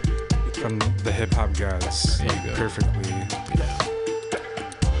from the hip hop gods, there like, perfectly. Yeah.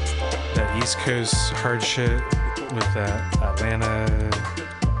 That East Coast hard shit with that Atlanta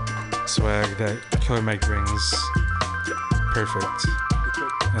swag that Killer Mike brings, perfect.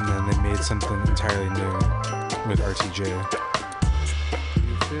 And then they made something entirely new with RTJ.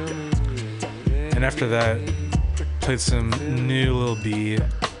 And after that, played some new Lil B,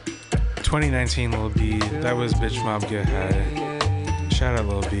 2019 Lil B. That was Bitch Mob Get High. Shout out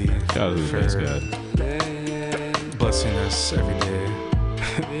Lil B for blessing us every day.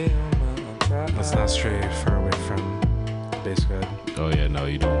 Let's not stray far away from Bass God. Oh yeah, no,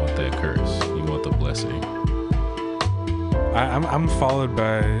 you don't want that curse. You want the blessing. I'm followed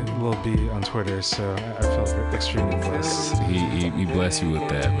by Lil B on Twitter, so I feel extremely blessed. He blessed you with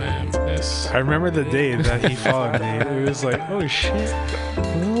that, man. I remember the day that he followed me. It was like, oh shit,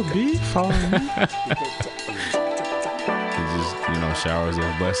 Lil B following me. He just, showers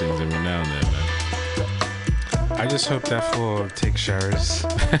of blessings every now and then, man. I just hope that fool takes showers.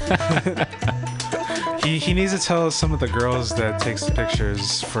 He needs to tell some of the girls that takes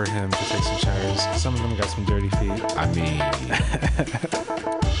pictures for him to take some showers. Some of them got some dirty feet. I mean,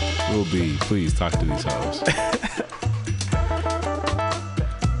 Lil B, please talk to these hoes.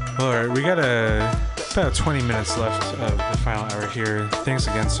 All right, we got about 20 minutes left of the final hour here. Thanks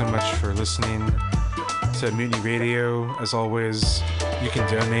again so much for listening to Mutiny Radio. As always, you can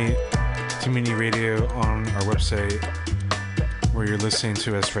donate to Mutiny Radio on our website where you're listening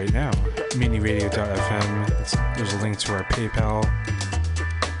to us right now, MutinyRadio.fm. There's a link to our PayPal.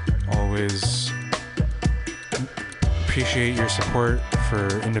 Always appreciate your support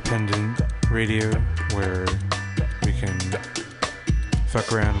for independent radio where we can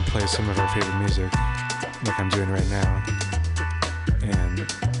fuck around and play some of our favorite music like I'm doing right now. And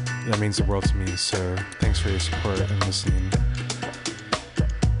that means the world to me, so thanks for your support and listening.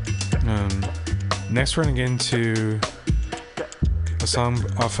 Next we're going to get into a song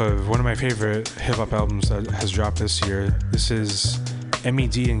off of one of my favorite hip-hop albums that has dropped this year. This is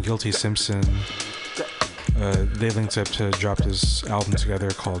MED and Guilty Simpson. They linked up to drop this album together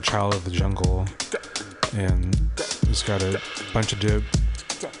called Child of the Jungle. And it's got a bunch of dope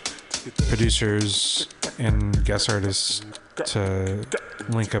producers and guest artists to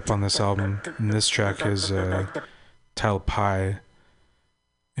link up on this album. And this track is titled Pie.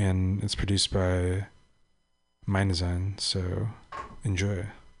 And it's produced by Mind Design, so enjoy.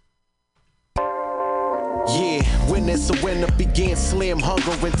 Yeah, when it's a winner begins slim,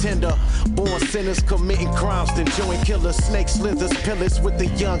 hunger and tender. Born sinners committing crimes, then join killers. Snake slithers, pillars with the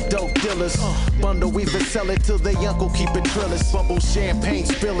young dope dealers. Bundle weave and sell it till they uncle keep it trillis. Bubble champagne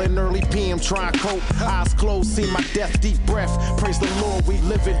spilling early PM, try and cope. Eyes closed, see my death, deep breath. Praise the Lord, we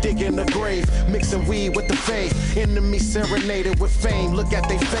live it, dig in the grave. Mixing weed with the faith. Enemies serenaded with fame. Look at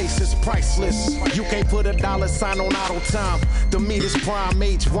their faces, priceless. You can't put a dollar sign on auto time. The meat is prime,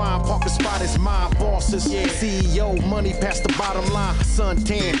 age wine, parking spot is mine. Bosses, yeah. CEO, money past the bottom line.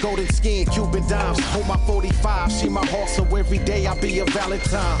 Suntan, golden skin, Cuban dimes. Hold my 45, she my horse, so every day I be a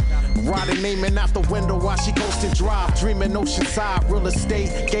Valentine. Riding, aiming out the window while she coasting drive. Dreaming oceanside, real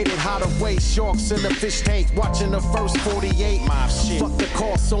estate, gated hideaway. Sharks in the fish tank, watching the first 48. My shit. Fuck the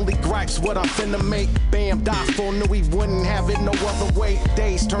cost, only gripes what I'm finna make. Bam, die for, knew he wouldn't have it no other way.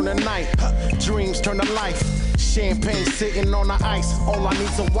 Days turn to night, dreams turn to life. Champagne sitting on the ice, all I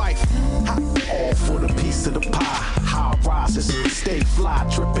need's a wife. All for the piece of the pie. High rises, stay fly,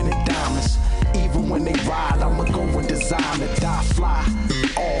 dripping in diamonds. Even when they ride, I'ma go and design to die fly.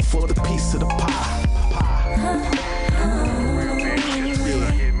 All for the piece of the pie.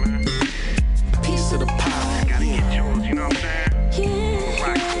 Piece of the pie. Gotta get yours, you know what I'm saying?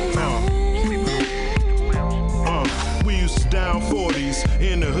 We used to down 40s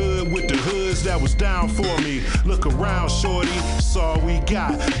in the hood with the hoods that was down for me. Look around, shorty, it's all we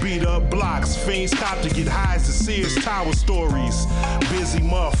got. Beat up blocks, fiends cop to get high as the Sears Tower stories. Busy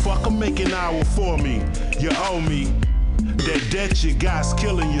motherfucker, make an hour for me. You owe me. That debt you got's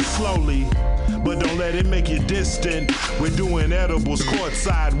killing you slowly, but don't let it make you distant. We're doing edibles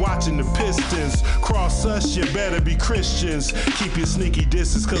courtside, watching the Pistons. Cross us, you better be Christians. Keep your sneaky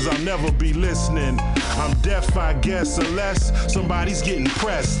distance, cause I'll never be listening. I'm deaf, I guess, unless somebody's getting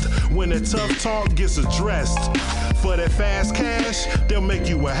pressed. When the tough talk gets addressed. For that fast cash, they'll make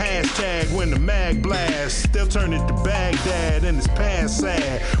you a hashtag when the mag blasts. They'll turn it to Baghdad and it's past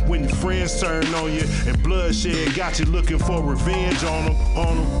sad. When your friends turn on you and bloodshed got you looking for revenge on them.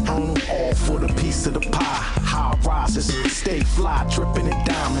 All for the piece of the pie. High rises, stay fly, dripping in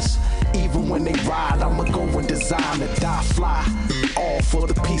diamonds. Even when they ride, I'ma go and design to die fly. All for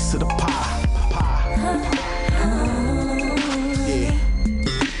the piece of the pie. Yeah.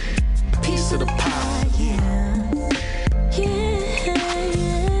 Piece of the pie.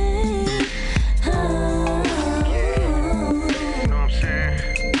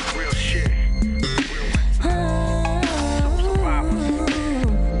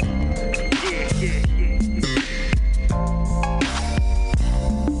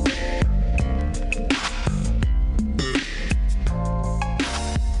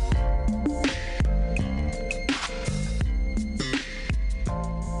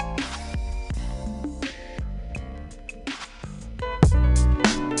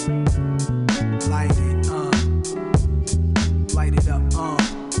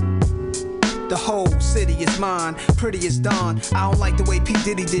 Pretty as dawn. I don't like the way P.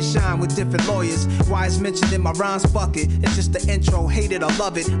 Diddy did shine with different lawyers. Why it's mentioned in my rhymes bucket. It's just the intro, hate it or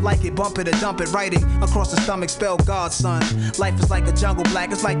love it. Like it, bump it or dump it. Writing across the stomach, spell God, son. Life is like a jungle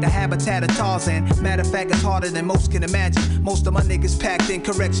black, it's like the habitat of Tarzan. Matter of fact, it's harder than most can imagine. Most of my niggas packed in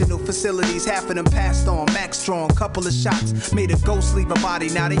correctional facilities. Half of them passed on, max strong. Couple of shots, made a ghost leave a body.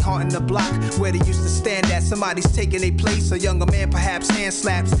 Now they haunting the block where they used to stand at. Somebody's taking their place. A younger man perhaps hand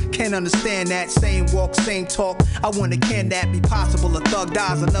slaps. Can't understand that. Same walk, same talk. I wonder, can that be possible? A thug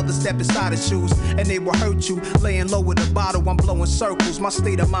dies, another step inside his shoes, and they will hurt you. Laying low with a bottle, I'm blowing circles. My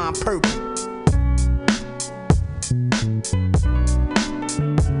state of mind purple.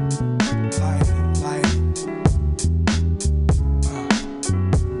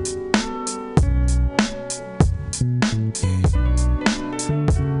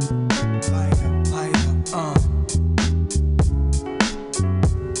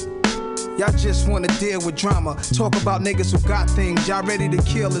 Y'all just wanna deal with drama. Talk about niggas who got things. Y'all ready to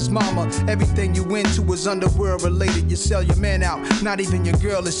kill his mama. Everything you into is underworld related. You sell your man out. Not even your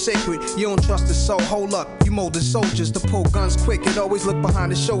girl is sacred. You don't trust his soul. Hold up. You molding soldiers to pull guns quick and always look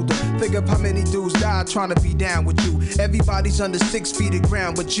behind the shoulder. Think of how many dudes died trying to be down with you. Everybody's under 6 feet of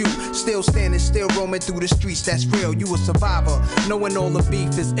ground but you. Still standing, still roaming through the streets. That's real. You a survivor. Knowing all the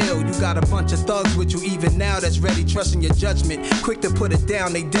beef is ill. You got a bunch of thugs with you even now that's ready. Trusting your judgment. Quick to put it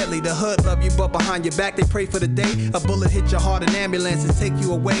down. They deadly. The hood love you, but behind your back they pray for the day a bullet hit your heart and ambulances take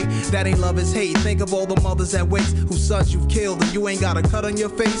you away. That ain't love, it's hate. Think of all the mothers that waste whose sons you've killed and you ain't got a cut on your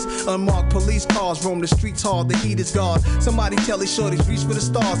face. Unmarked police cars roam the streets hard, the heat is gone. Somebody tell these shorties reach for the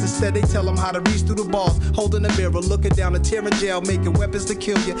stars. Instead they tell them how to reach through the bars. Holding a mirror, looking down a tear in jail, making weapons to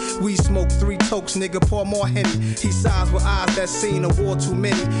kill you. We smoke 3 tokes, nigga, pour more Henny. He sighs with eyes that seen a war too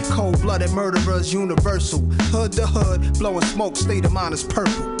many. Cold-blooded murderers, universal. Hood to hood, blowing smoke, state of mind is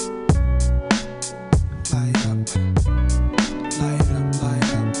purple. Light up, light up,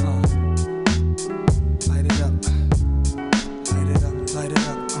 light up, light it up, light it up, light it up, light it,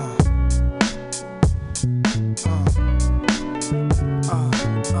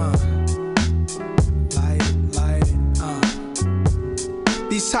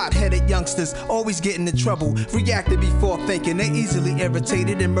 These hot-headed youngsters always getting in trouble. Reacting before thinking, they easily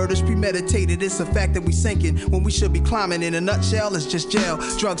irritated and murders premeditated. It's a fact that we sinking when we should be climbing. In a nutshell, it's just jail.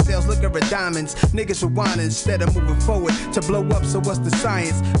 Drug sales, liquor and diamonds. Niggas rewinding instead of moving forward to blow up. So what's the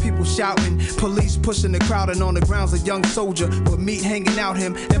science? People shouting, police pushing the crowd, and on the ground's a young soldier with meat hanging out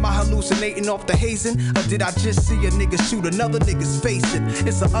him. Am I hallucinating off the hazing, or did I just see a nigga shoot another nigga's facing?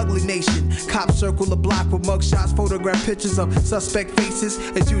 It's an ugly nation. Cops circle the block with mugshots, photograph pictures of suspect faces.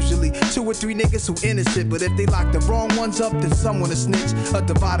 It's usually 2 or 3 niggas who innocent, but if they lock the wrong ones up, then someone to snitch. A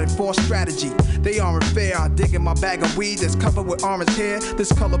divided force strategy. They aren't fair. I dig in my bag of weed that's covered with orange hair.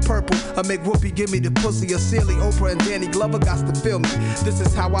 This color purple. I make Whoopi give me the pussy. A silly Oprah and Danny Glover got to feel me. This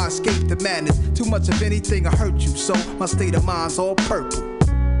is how I escape the madness. Too much of anything will hurt you, so my state of mind's all purple.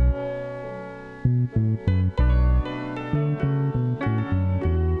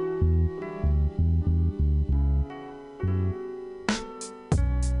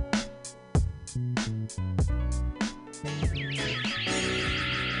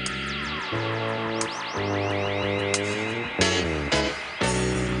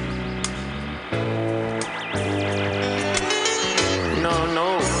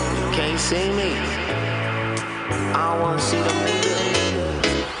 can't see me. I don't wanna see them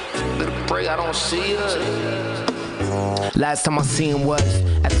niggas. Little pray I don't see her. Last time I seen was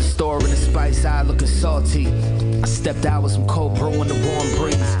at the store in the spice eye looking salty. I stepped out with some cold brew in the warm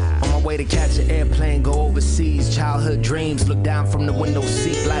breeze. On my way to catch an airplane, go overseas. Childhood dreams, look down from the window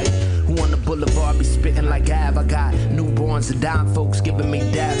seat like who on the boulevard be spitting like Av. I got newborns and dime folks giving me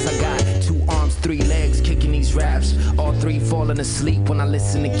dabs. I got 2 arms, 3 legs kicking these raps. All 3 falling asleep when I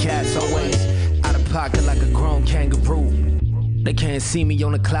listen to cats. Always out of pocket like a grown kangaroo. They can't see me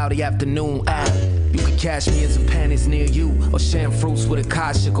on a cloudy afternoon. You can catch me in some panties near you, or sharing fruits with a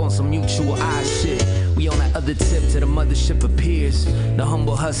Kashik on some mutual eye shit. We on that other tip to the mothership appears. The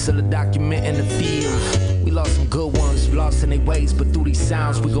humble hustler documenting the fields. We lost some good ones, lost in their ways, but through these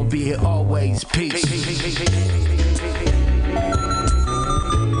sounds we gon' be here always. Peace.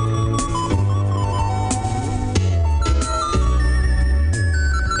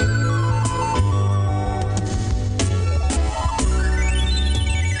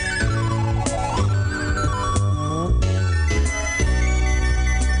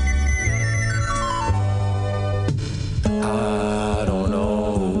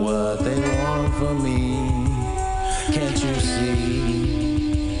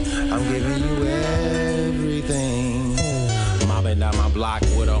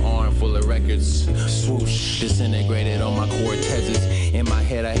 Disintegrated on my cortezes. In my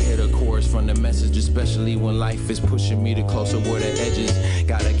head I hear the chorus from the message, especially when life is pushing me to closer where the edges.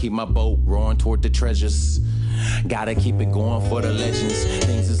 Gotta keep my boat roaring toward the treasures. Gotta keep it going for the legends.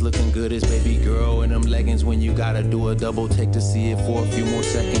 Things is looking good as baby girl in them leggings. When you gotta do a double take to see it for a few more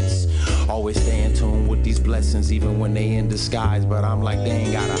seconds. Always stay in tune with these blessings, even when they in disguise. But I'm like, they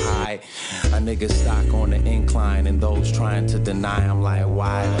ain't gotta hide. A nigga stock on the incline, and those trying to deny, I'm like,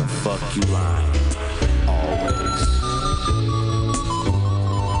 why the fuck you lying? Always.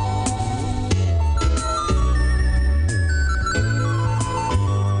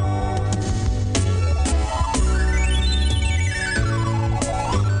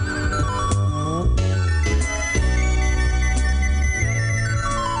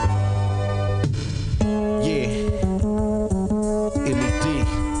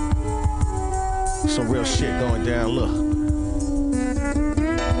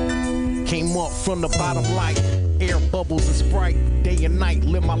 From the bottom like air bubbles and Sprite. Day and night,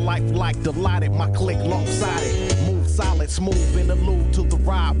 live my life like delighted. My click long-sided. Move solid, smooth in the loop to the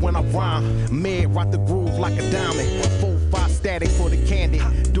ride when I rhyme. Mid, rock the groove like a diamond. 4-5 static for the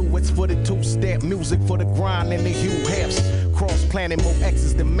candid. Duets for the 2-step. Music for the grind and the hue hefts. Cross planning more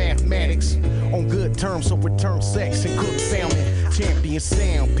X's than mathematics. On good terms, so return sex and cook salmon. Champion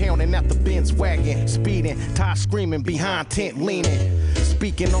sound, pounding out the Benz wagon. Speeding, tie screaming behind tent leaning.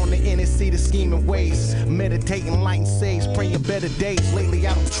 Speaking on the NSC, the scheming ways. Meditating, lighting saves, praying better days. Lately,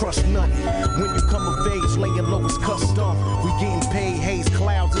 I don't trust nothing. When you come of age, laying low is custom. We getting paid, haze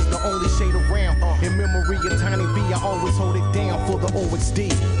clouds is the only shade around. In memory of Tiny B, I always hold it down for the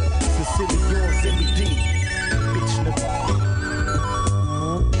OXD. Sincerely yours, MBD. Bitch, nigga.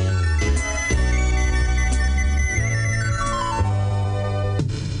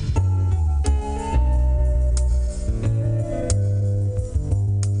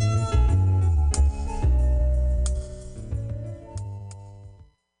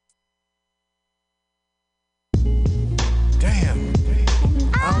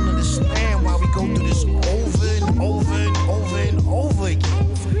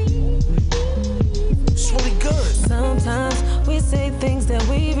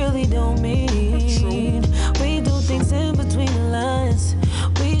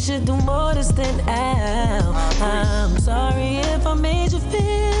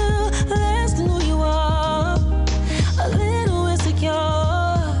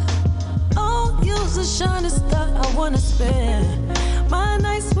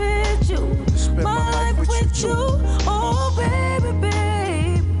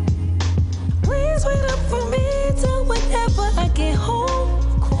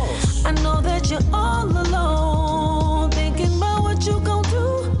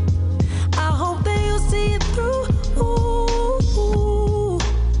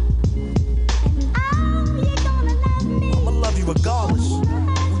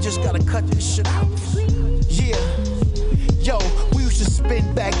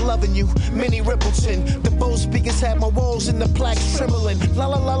 spin back loving you. Minnie Rippleton, the Bose speakers had my walls and the plaques trembling. La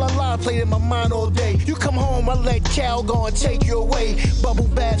la la la la, played in my mind all day. You come home, I let Cal go and take you away. Bubble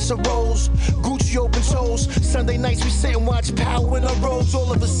baths and rolls, Gucci open toes. Sunday nights we sit and watch Power in our roads. All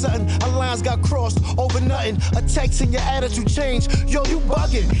of a sudden, our lines got crossed over nothing. A text and your attitude changed. Yo, you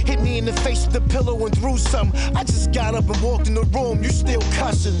bugging. Hit me in the face with the pillow and threw some. I just got up and walked in the room. You still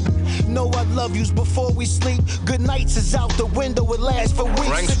cussing. Know I love yous before we sleep. Good nights is out the window. It lasts for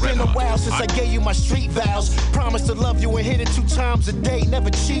weeks. It's been a while since I gave you my street vows. Promise to love you and hit it 2 times a day. Never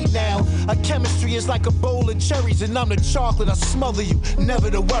cheat now. Our chemistry is like a bowl of cherries, and I'm the chocolate. I smother you. Never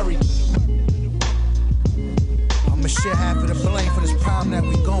to worry. I'ma share half of the blame for this problem that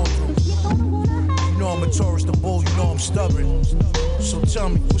we going through. You know I'm a Taurus, the bull. You know I'm stubborn. So tell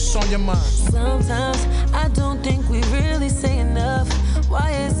me, what's on your mind? Sometimes I don't think we really say enough.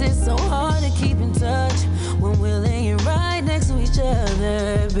 Why is it so hard to keep in touch when we're laying right next to each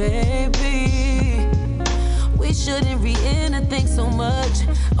other, baby? We shouldn't read anything so much.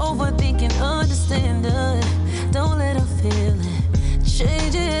 Overthinking, understanding. Don't let her feel it.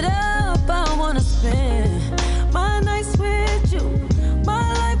 Change it up. I wanna spend my nights with you,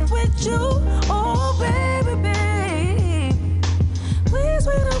 my life with you. Oh, baby, babe. Please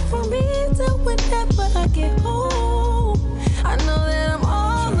wait up for me till whenever I get home. I know that I'm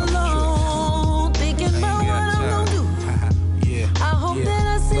all alone, thinking about what I'm gonna do. I hope that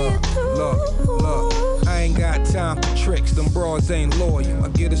I see it through. Look, I ain't got time for tricks, them bras ain't loyal. I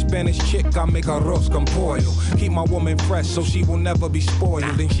get a Spanish chick, I make arroz con pollo. Keep my woman fresh so she will never be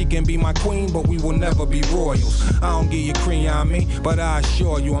spoiled. And she can be my queen, but we will never be royals. I don't give you cream on me, but I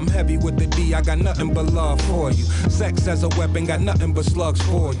assure you, I'm heavy with the D, I got nothing but love for you. Sex as a weapon, got nothing but slugs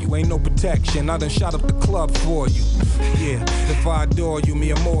for you. Ain't no protection, I done shot up the club for you. Yeah, if I adore you,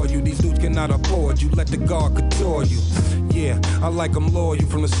 me amore you. These dudes cannot afford you, let the guard couture you. Yeah, I like them loyal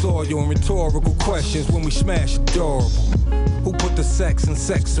from the soil and rhetorical questions when we smash adorable. Who put the sex in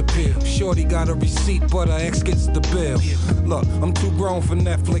sex appeal? Shorty got a receipt, but her ex gets the bill. Look, I'm too grown for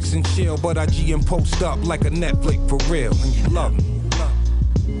Netflix and chill, but I G and post up like a Netflix for real. And you love me.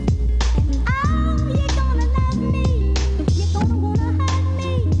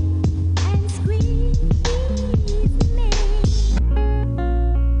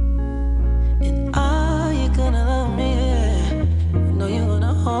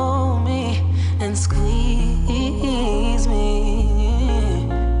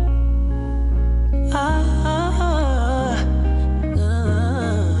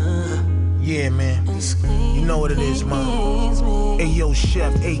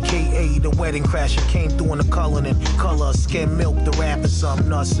 Chef, aka the wedding crasher, came through in the coloring color, skim milk, the rapper, some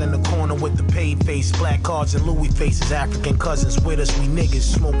nuts in the corner with the paid face, black cards and Louis faces, African cousins with us, we niggas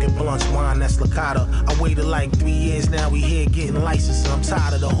smoking blunts, wine that's Licata. I waited like 3 years, now we here getting licensed. I'm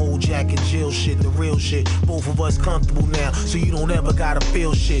tired of the whole Jack and Jill shit, the real shit. Both of us comfortable now, so you don't ever gotta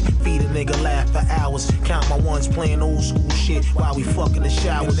feel shit. Feed a nigga laugh for hours, count my ones playing old school shit while we fuck in the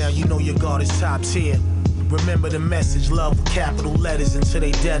shower. Now you know your guard is top tier. Remember the message, love with capital letters until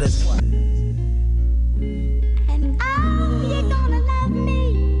they dead us. And you're gonna love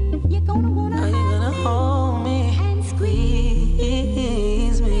me. You're gonna wanna hold me and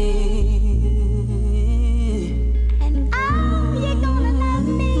squeeze me. And you're gonna love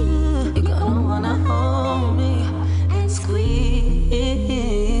me. You're gonna wanna hold me and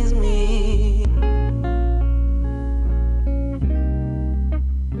squeeze me.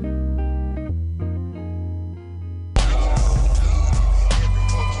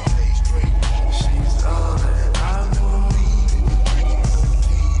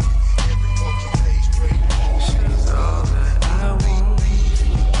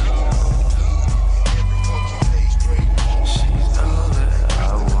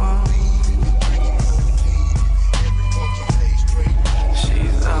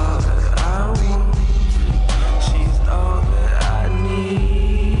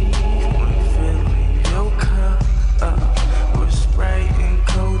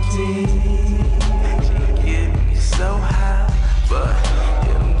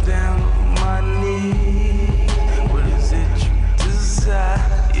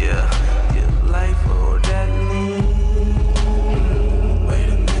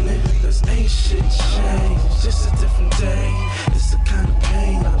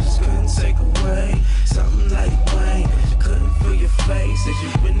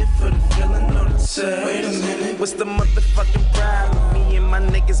 What's the motherfucking problem? Me and my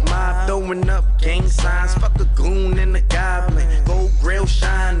niggas mob throwing up gang signs. Fuck a goon and a goblin. Gold grill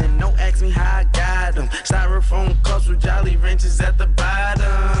shining. Don't ask me how I got them. Styrofoam cups with jolly wrenches at the bottom.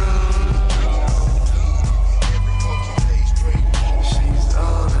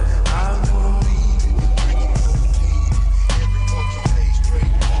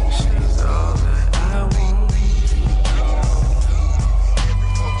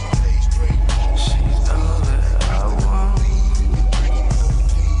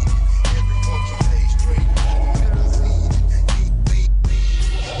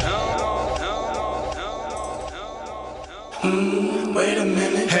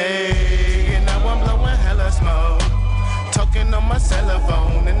 talking on my cell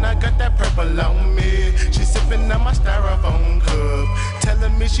phone, and I got that purple on me. She sipping on my styrofoam cup,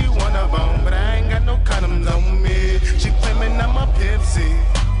 telling me she want a bone, but I ain't got no condoms on me. She claiming I'm a Pimp C,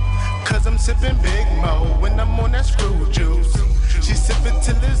 cause I'm sipping Big Mo when I'm on that screw juice. She sipping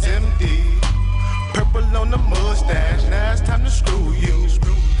till it's empty. Purple on the mustache, now it's time to screw you.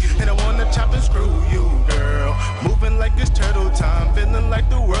 And I wanna chop and screw you, girl. Moving like it's turtle time, feeling like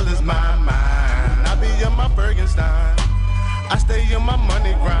the world is my mind. I be on my Bergenstein, I stay on my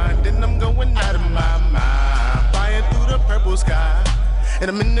money grind, then I'm going out of my mind. Flying through the purple sky, and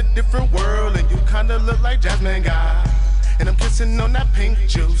I'm in a different world, and you kinda look like Jasmine Guy. And I'm kissing on that pink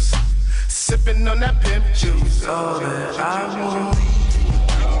juice, sipping on that pimp juice. All that I want.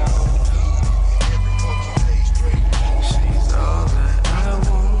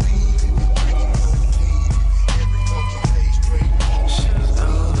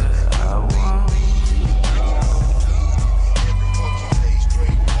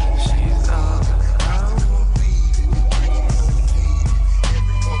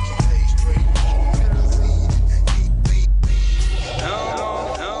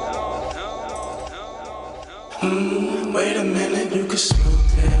 Wait a minute, you can smoke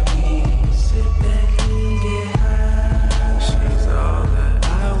that weed. Sit back and get high. She's all that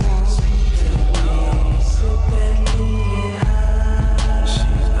I want. Sit back and get high.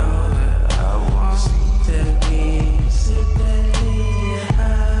 She's all that I want. That weed. Sit back and get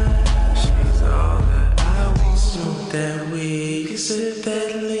high. She's all that I want. Smoke that weed. Sit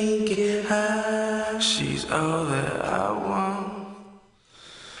back and get high. She's all that I want.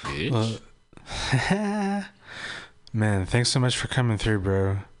 Man, thanks so much for coming through,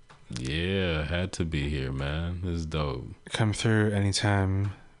 bro. Yeah, had to be here, man. This is dope. Come through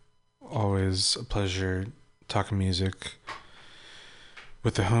anytime. Always a pleasure talking music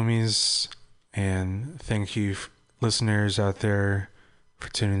with the homies. And thank you, listeners out there, for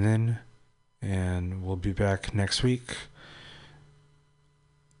tuning in. And we'll be back next week.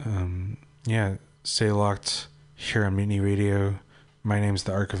 Yeah, stay locked here on Mutiny Radio. My name's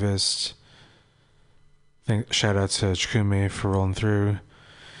The Archivist. Shout out to Chikume for rolling through.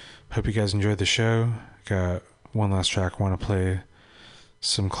 Hope you guys enjoyed the show. Got one last track. Want to play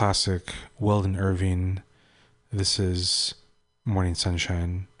some classic Weldon Irving. This is Morning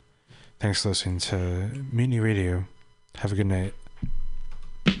Sunshine. Thanks for listening to Mutiny Radio. Have a good night.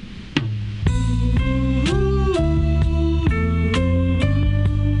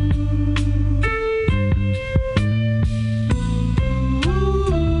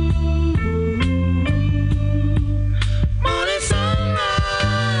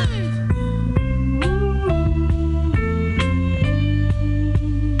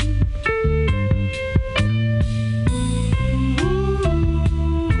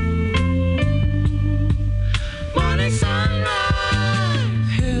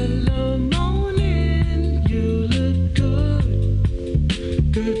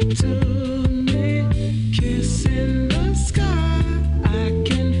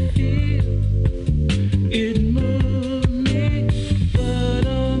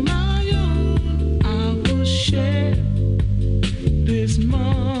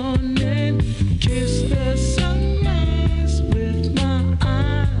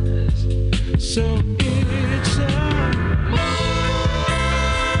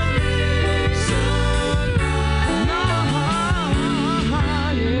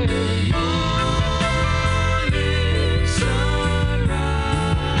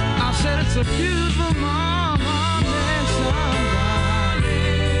 It's a beautiful morning.